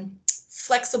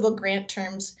flexible grant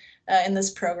terms in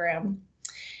this program.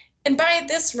 And by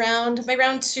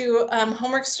round 2,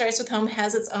 Homework Starts with Home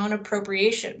has its own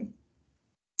appropriation.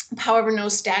 However, no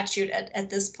statute at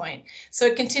this point. So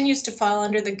it continues to fall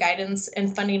under the guidance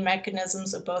and funding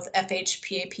mechanisms of both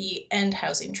FHPAP and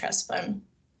Housing Trust Fund.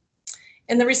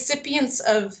 And the recipients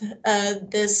of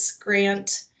this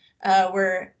grant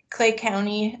were Clay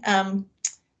County,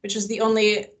 which was the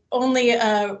only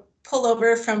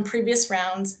pullover from previous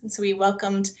rounds. And so we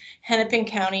welcomed Hennepin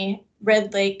County,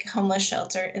 Red Lake Homeless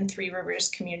Shelter, and Three Rivers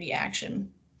Community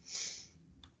Action.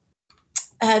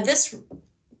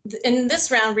 In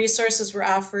this round, resources were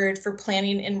offered for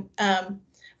planning and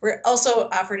were also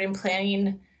offered in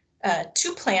planning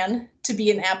to plan to be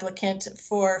an applicant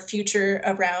for future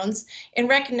rounds, in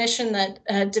recognition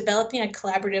that developing a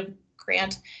collaborative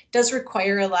grant does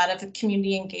require a lot of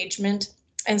community engagement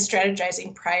and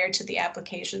strategizing prior to the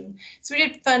application. So we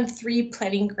did fund 3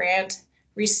 planning grant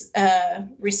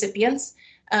recipients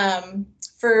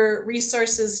for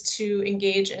resources to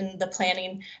engage in the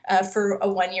planning for a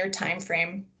 1-year time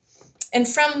frame. And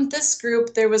from this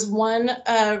group, there was one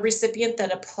recipient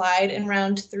that applied in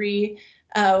round 3,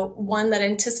 one that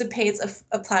anticipates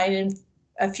applied in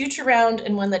a future round,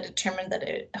 and one that determined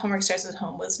that Homework Starts at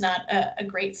Home was not a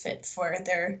great fit for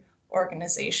their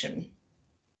organization.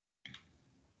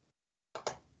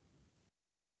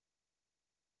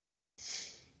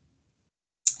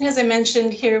 As I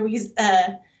mentioned here, we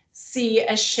see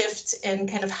a shift in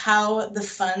kind of how the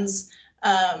funds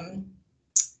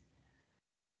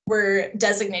were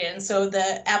designated. And so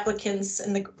the applicants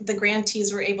and the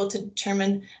grantees were able to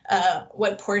determine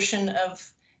what portion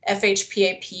of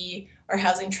FHPAP or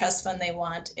Housing Trust Fund they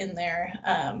want in their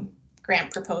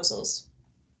grant proposals.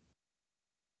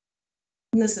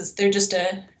 And they're just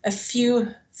a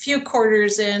few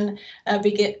quarters in,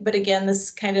 but again,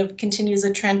 this kind of continues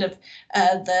a trend of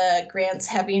the grants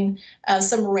having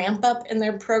some ramp up in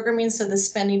their programming, so the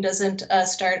spending doesn't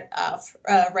start off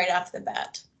right off the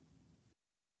bat.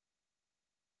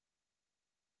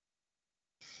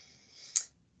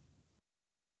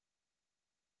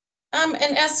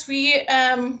 And as we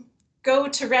go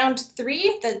to round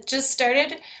 3 that just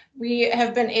started, we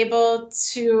have been able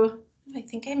to, I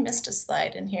think I missed a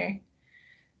slide in here.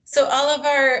 So all of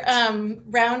our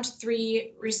round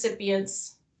 3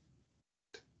 recipients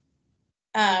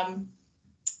have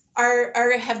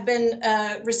been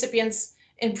recipients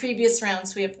in previous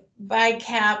rounds. We have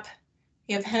VICAP,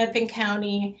 we have Hennepin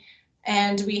County,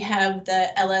 and we have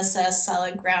the LSS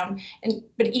Solid Ground.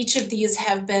 But each of these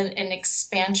have been an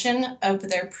expansion of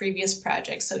their previous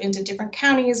projects, so into different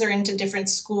counties or into different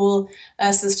school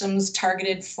systems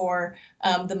targeted for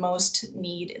the most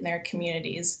need in their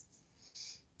communities.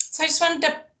 So I just wanted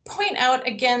to point out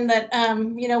again that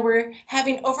we're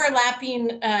having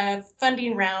overlapping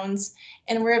funding rounds,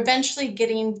 and we're eventually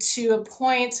getting to a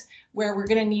point where we're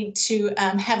going to need to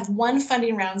have one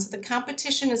funding round. So the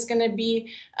competition is going to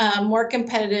be more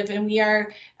competitive, and we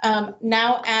are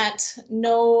now at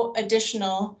no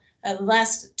additional, the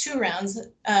last 2 rounds,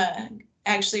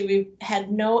 actually we've had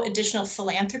no additional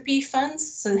philanthropy funds.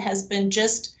 So it has been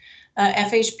just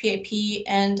FHPAP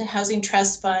and Housing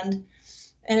Trust Fund.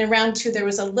 And in round 2, there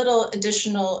was a little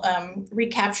additional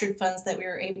recaptured funds that we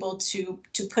were able to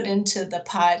put into the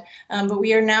pot. But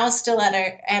we are now still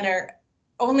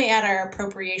only at our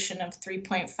appropriation of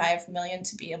 $3.5 million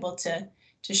to be able to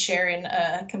share in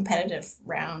a competitive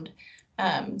round.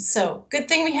 So good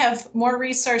thing we have more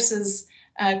resources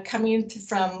coming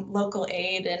from local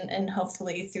aid and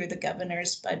hopefully through the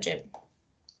governor's budget.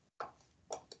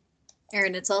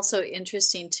 Erin, it's also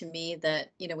interesting to me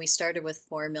that, we started with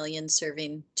 4 million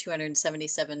serving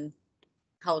 277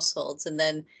 households, and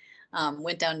then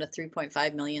went down to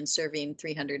 3.5 million serving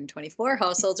 324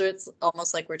 households, or it's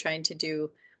almost like we're trying to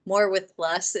do more with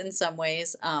less in some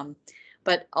ways,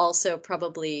 but also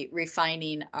probably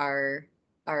refining our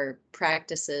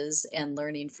practices and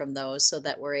learning from those so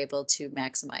that we're able to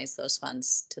maximize those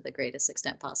funds to the greatest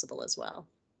extent possible as well.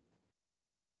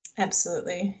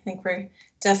 Absolutely. I think we're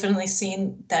definitely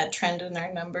seeing that trend in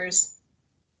our numbers.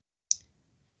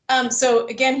 So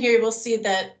again, here we'll see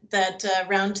that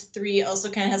round 3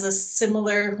 also kind of has a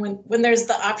similar, when there's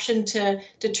the option to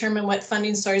determine what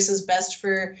funding source is best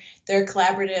for their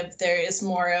collaborative, there is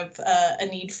more of a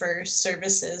need for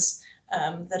services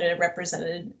that are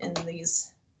represented in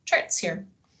these charts here.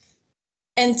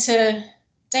 And to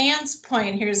Diane's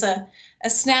point, here's a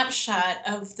snapshot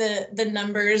of the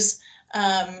numbers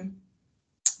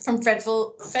from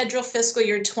federal fiscal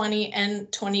year 20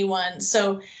 and 21.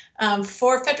 So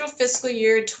for federal fiscal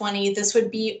year 20, this would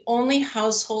be only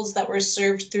households that were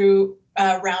served through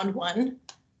round 1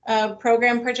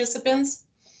 program participants.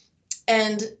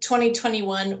 And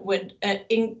 2021 would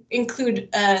include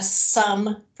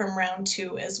some from round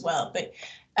 2 as well. But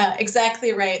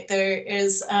exactly right, there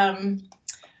is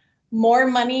more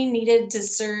money needed to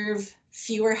serve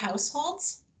fewer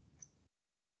households.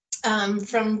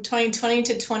 from 2020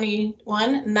 to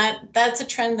 21, and that's a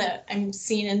trend that I'm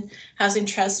seeing in Housing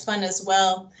Trust Fund as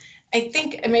well. I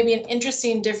think maybe an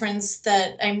interesting difference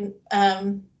that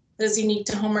that's unique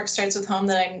to Homework Starts with Home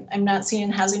that I'm not seeing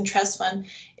in Housing Trust Fund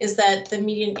is that the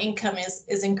median income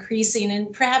is increasing,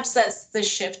 and perhaps that's the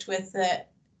shift with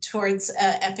towards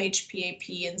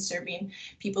FHPAP and serving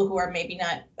people who are maybe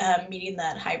not meeting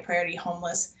that high priority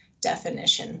homeless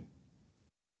definition.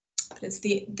 But it's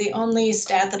the only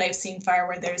stat that I've seen far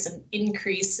where there's an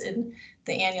increase in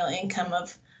the annual income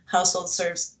of household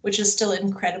serves, which is still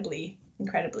incredibly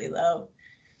low.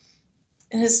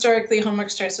 And historically, Homework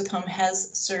Starts with Home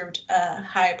has served a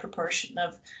high proportion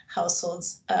of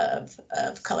households of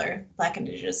color, Black,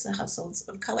 Indigenous households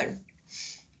of color.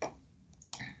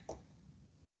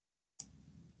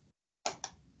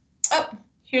 Oh,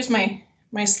 here's my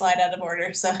slide out of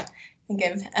order. So I think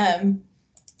I've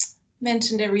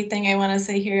mentioned everything I want to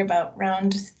say here about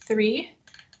round 3.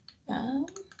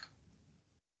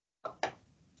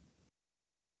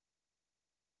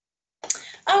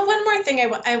 One more thing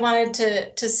I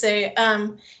wanted to say,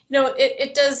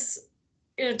 it does,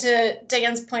 to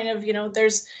Diane's point of,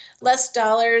 there's less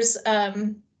dollars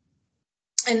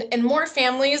and more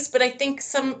families, but I think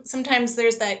sometimes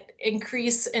there's that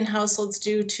increase in households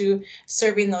due to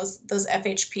serving those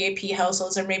FHPAP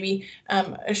households, or maybe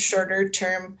a shorter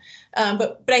term.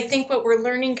 But I think what we're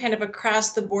learning kind of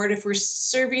across the board, if we're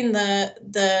serving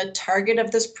the target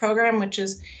of this program, which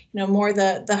is more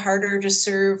the harder to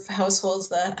serve households,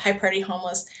 the high priority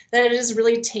homeless, that it is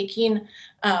really taking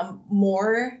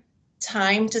more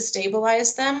time to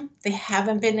stabilize them. They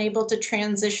haven't been able to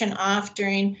transition off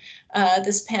during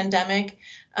this pandemic,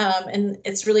 and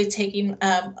it's really taking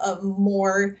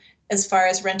more as far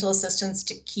as rental assistance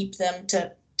to keep them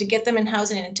to get them in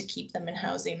housing and to keep them in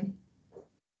housing.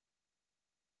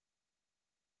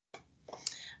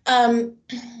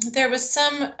 There was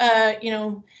some,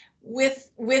 with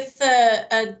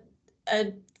the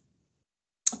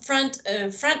front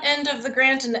end of the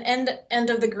grant and the end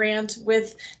of the grant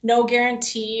with no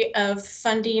guarantee of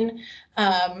funding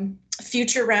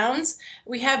future rounds,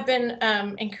 we have been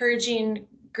encouraging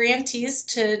grantees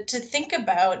to think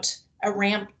about a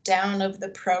ramp down of the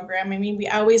program. I mean, we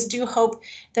always do hope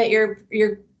that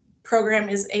your program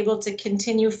is able to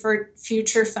continue for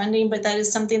future funding, but that is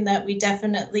something that we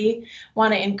definitely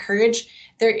want to encourage.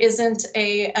 There isn't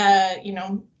a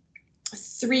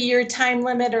 3-year time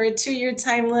limit or a 2-year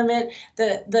time limit.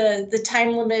 The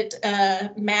time limit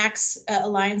max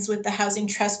aligns with the Housing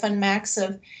Trust Fund max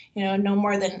of no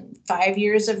more than 5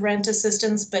 years of rent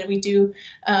assistance, but we do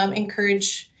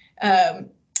encourage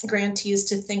grantees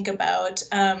to think about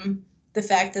the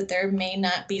fact that there may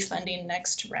not be funding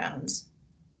next rounds.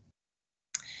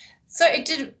 So I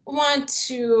did want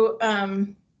to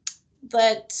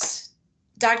let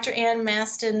Dr. Ann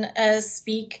Maston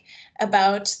speak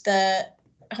about the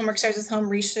Homework Starts with Home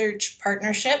Research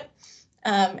Partnership.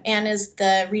 Ann is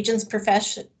the Regents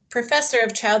Professor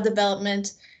of Child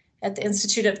Development at the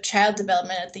Institute of Child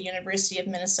Development at the University of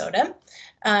Minnesota,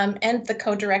 and the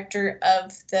co-director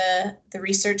of the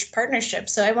research partnership.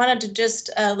 So I wanted to just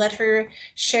let her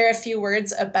share a few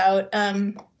words about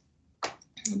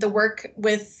the work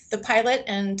with the pilot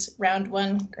and round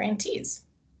 1 grantees.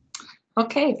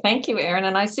 Okay, thank you, Erin.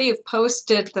 And I see you've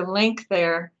posted the link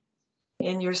there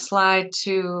in your slide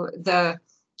to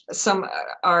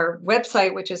our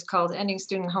website, which is called Ending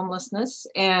Student Homelessness.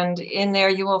 And in there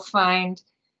you will find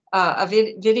a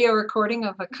video recording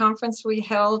of a conference we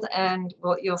held, and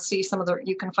you'll see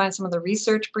you can find some of the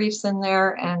research briefs in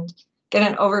there and get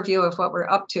an overview of what we're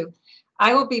up to.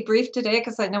 I will be brief today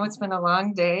because I know it's been a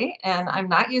long day and I'm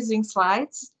not using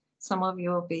slides. Some of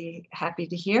you will be happy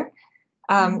to hear.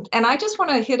 And I just want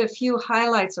to hit a few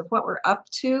highlights of what we're up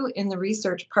to in the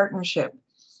research partnership.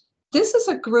 This is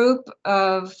a group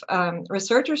of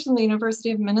researchers from the University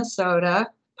of Minnesota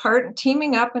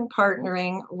teaming up and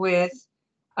partnering with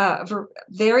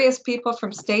various people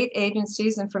from state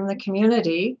agencies and from the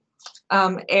community.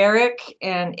 Eric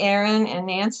and Aaron and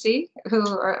Nancy, who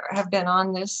have been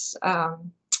on this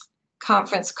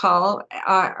conference call,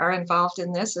 are involved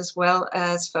in this, as well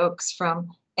as folks from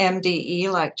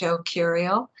MDE like Joe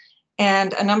Curiel,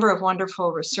 and a number of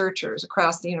wonderful researchers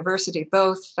across the university,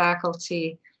 both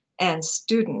faculty and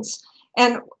students.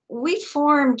 And we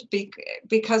formed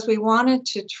because we wanted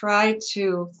to try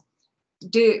to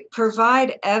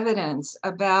provide evidence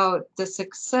about the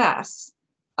success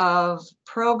of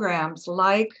programs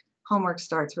like Homework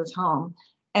Starts with Home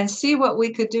and see what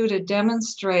we could do to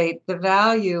demonstrate the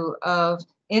value of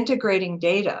integrating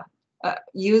data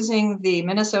using the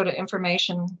Minnesota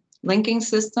Information Linking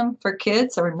System for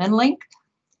Kids, or MinLink,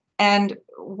 and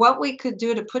what we could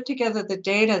do to put together the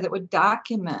data that would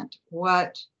document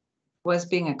what was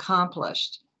being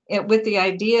accomplished, with the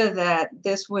idea that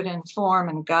this would inform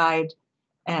and guide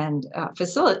and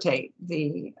facilitate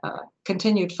the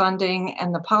continued funding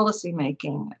and the policy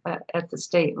making at the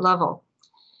state level.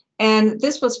 And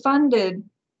this was funded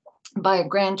by a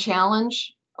Grand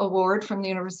Challenge award from the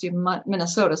University of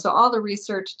Minnesota. So all the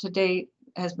research to date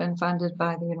has been funded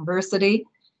by the university.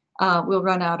 We'll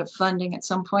run out of funding at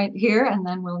some point here, and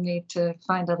then we'll need to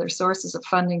find other sources of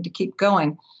funding to keep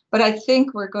going. But I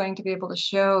think we're going to be able to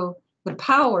show the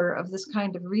power of this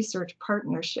kind of research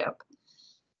partnership.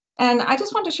 And I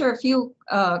just want to share a few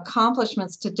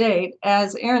accomplishments to date.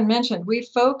 As Erin mentioned, we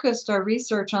focused our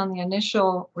research on the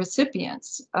initial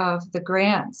recipients of the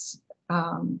grants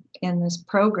in this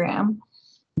program,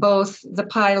 both the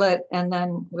pilot, and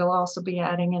then we'll also be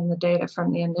adding in the data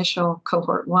from the initial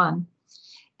cohort 1.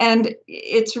 And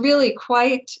it's really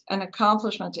quite an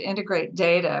accomplishment to integrate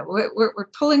data. We're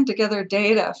pulling together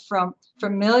data from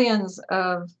millions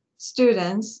of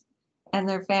students and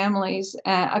their families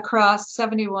across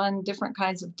 71 different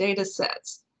kinds of data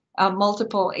sets,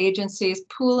 multiple agencies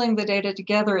pooling the data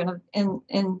together in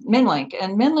MinLink.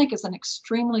 And MinLink is an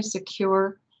extremely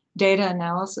secure data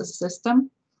analysis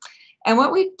system. And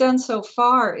what we've done so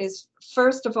far is,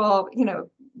 first of all,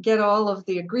 get all of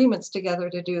the agreements together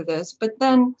to do this, but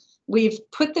then we've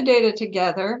put the data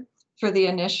together for the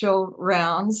initial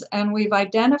rounds, and we've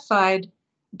identified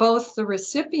both the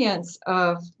recipients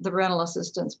of the rental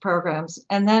assistance programs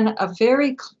and then a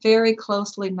very, very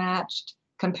closely matched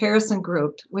comparison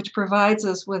group, which provides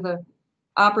us with an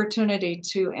opportunity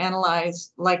to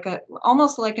analyze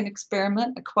almost like an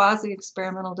experiment, a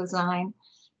quasi-experimental design,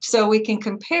 so we can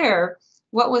compare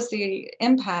what was the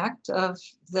impact of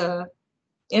the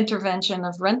intervention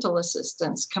of rental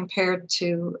assistance compared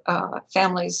to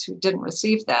families who didn't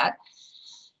receive that.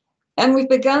 And we've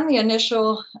begun the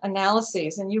initial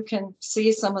analyses, and you can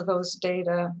see some of those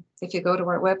data if you go to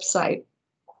our website.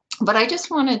 But I just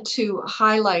wanted to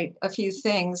highlight a few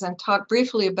things and talk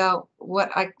briefly about what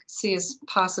I see as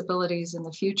possibilities in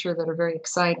the future that are very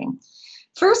exciting.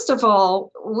 First of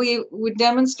all, we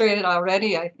demonstrated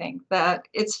already, I think, that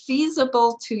it's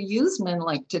feasible to use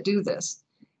MinLink to do this.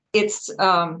 It's,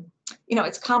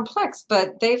 it's complex,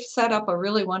 but they've set up a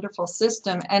really wonderful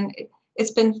system, and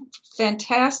it's been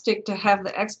fantastic to have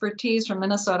the expertise from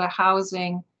Minnesota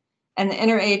Housing and the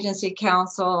Interagency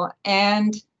Council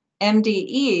and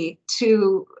MDE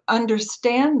to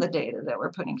understand the data that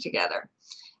we're putting together.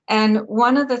 And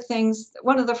one of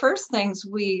the first things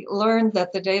we learned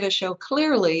that the data show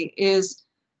clearly is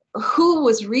who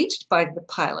was reached by the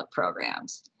pilot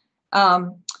programs.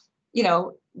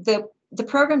 The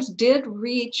programs did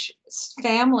reach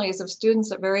families of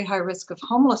students at very high risk of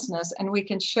homelessness, and we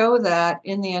can show that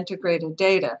in the integrated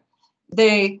data.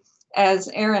 They, as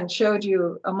Erin showed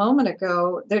you a moment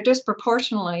ago, they're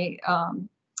disproportionately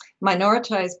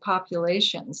minoritized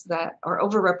populations that are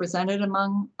overrepresented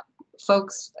among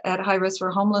folks at high risk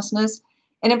for homelessness.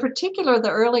 And in particular,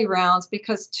 the early rounds,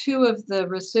 because 2 of the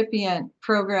recipient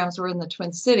programs were in the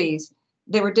Twin Cities,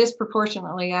 they were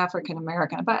disproportionately African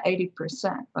American, about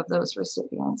 80% of those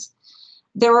recipients.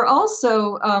 There were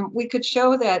also, we could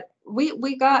show that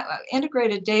we got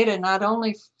integrated data not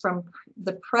only from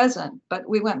the present, but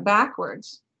we went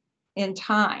backwards in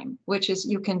time, which is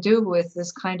you can do with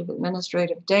this kind of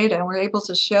administrative data. And we're able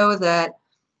to show that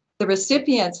the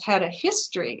recipients had a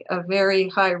history of very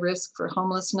high risk for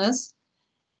homelessness,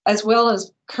 as well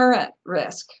as current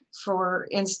risk for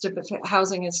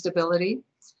housing instability.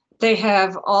 They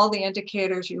have all the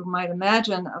indicators you might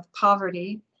imagine of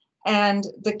poverty. And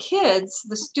the kids,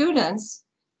 the students,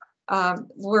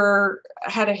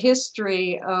 had a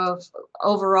history of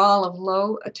overall of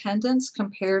low attendance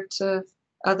compared to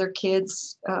other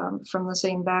kids from the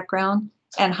same background,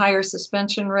 and higher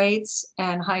suspension rates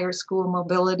and higher school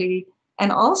mobility,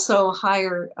 and also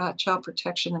higher child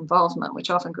protection involvement,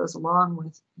 which often goes along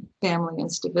with family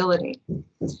instability.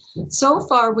 So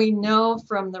far, we know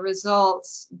from the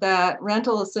results that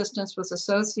rental assistance was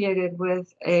associated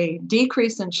with a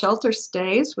decrease in shelter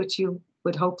stays, which you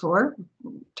would hope for,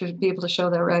 to be able to show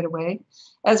that right away,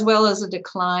 as well as a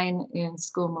decline in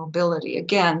school mobility.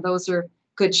 Again, those are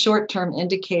good short-term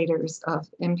indicators of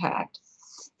impact.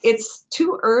 It's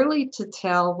too early to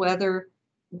tell whether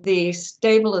the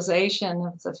stabilization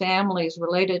of the families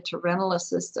related to rental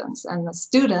assistance and the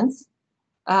students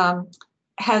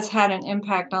has had an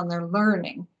impact on their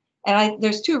learning. And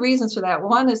there's 2 reasons for that.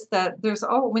 One is that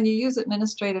when you use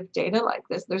administrative data like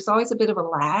this, there's always a bit of a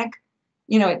lag,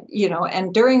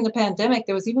 and during the pandemic,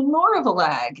 there was even more of a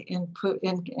lag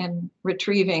in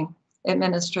retrieving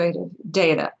administrative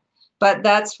data. But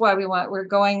that's why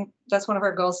that's one of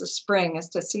our goals this spring, is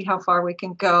to see how far we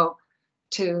can go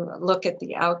to look at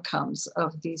the outcomes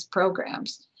of these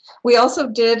programs. We also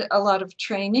did a lot of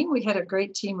training. We had a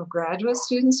great team of graduate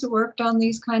students who worked on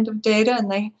these kind of data,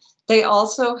 and they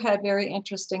also had very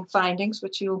interesting findings,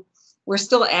 which we're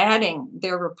still adding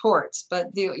their reports, but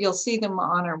you'll see them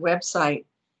on our website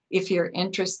if you're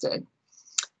interested.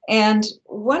 And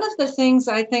one of the things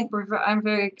I think I'm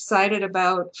very excited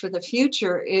about for the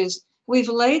future is we've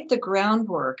laid the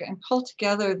groundwork and pulled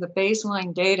together the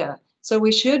baseline data. So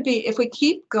we should be, if we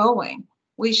keep going,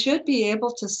 we should be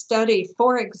able to study,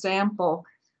 for example,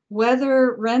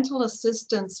 whether rental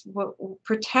assistance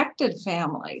protected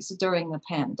families during the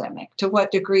pandemic, to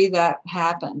what degree that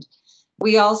happened.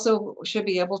 We also should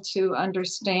be able to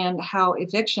understand how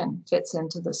eviction fits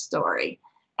into the story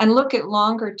and look at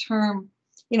longer term,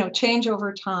 change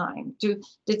over time.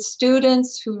 Did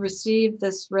students who received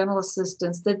this rental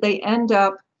assistance, did they end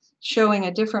up showing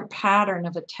a different pattern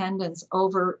of attendance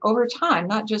over time,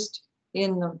 not just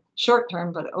in the short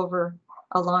term, but over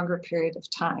a longer period of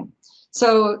time?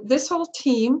 So this whole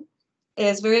team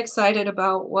is very excited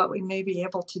about what we may be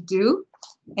able to do.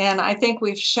 And I think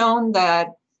we've shown that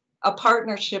a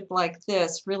partnership like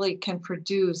this really can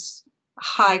produce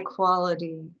high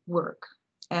quality work.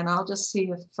 And I'll just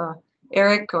see if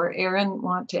Eric or Aaron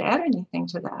want to add anything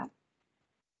to that.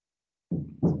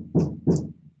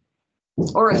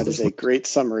 Or that is a great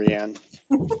summary, Anne.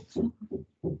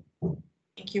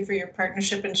 Thank you for your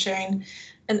partnership and sharing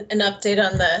an update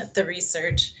on the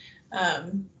research.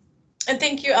 And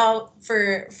thank you all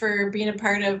for being a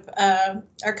part of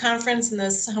our conference and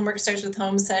this Homework Starts with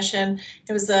Home session.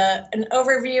 It was an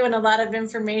overview and a lot of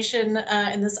information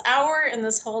in this hour and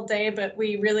this whole day, but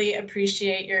we really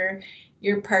appreciate your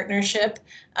partnership.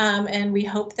 And we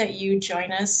hope that you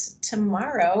join us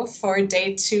tomorrow for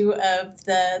day 2 of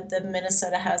the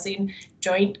Minnesota Housing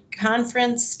Joint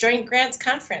Grants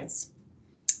Conference.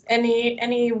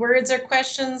 Any words or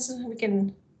questions? We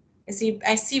can.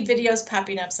 I see videos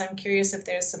popping up, so I'm curious if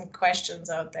there's some questions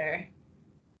out there,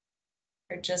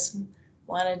 or just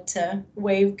wanted to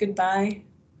wave goodbye.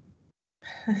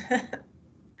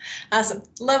 Awesome.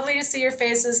 Lovely to see your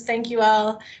faces. Thank you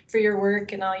all for your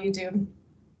work and all you do.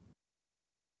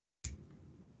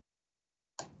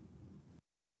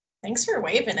 Thanks for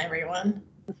waving, everyone.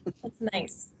 That's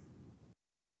nice.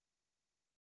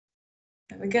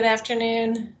 Have a good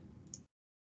afternoon.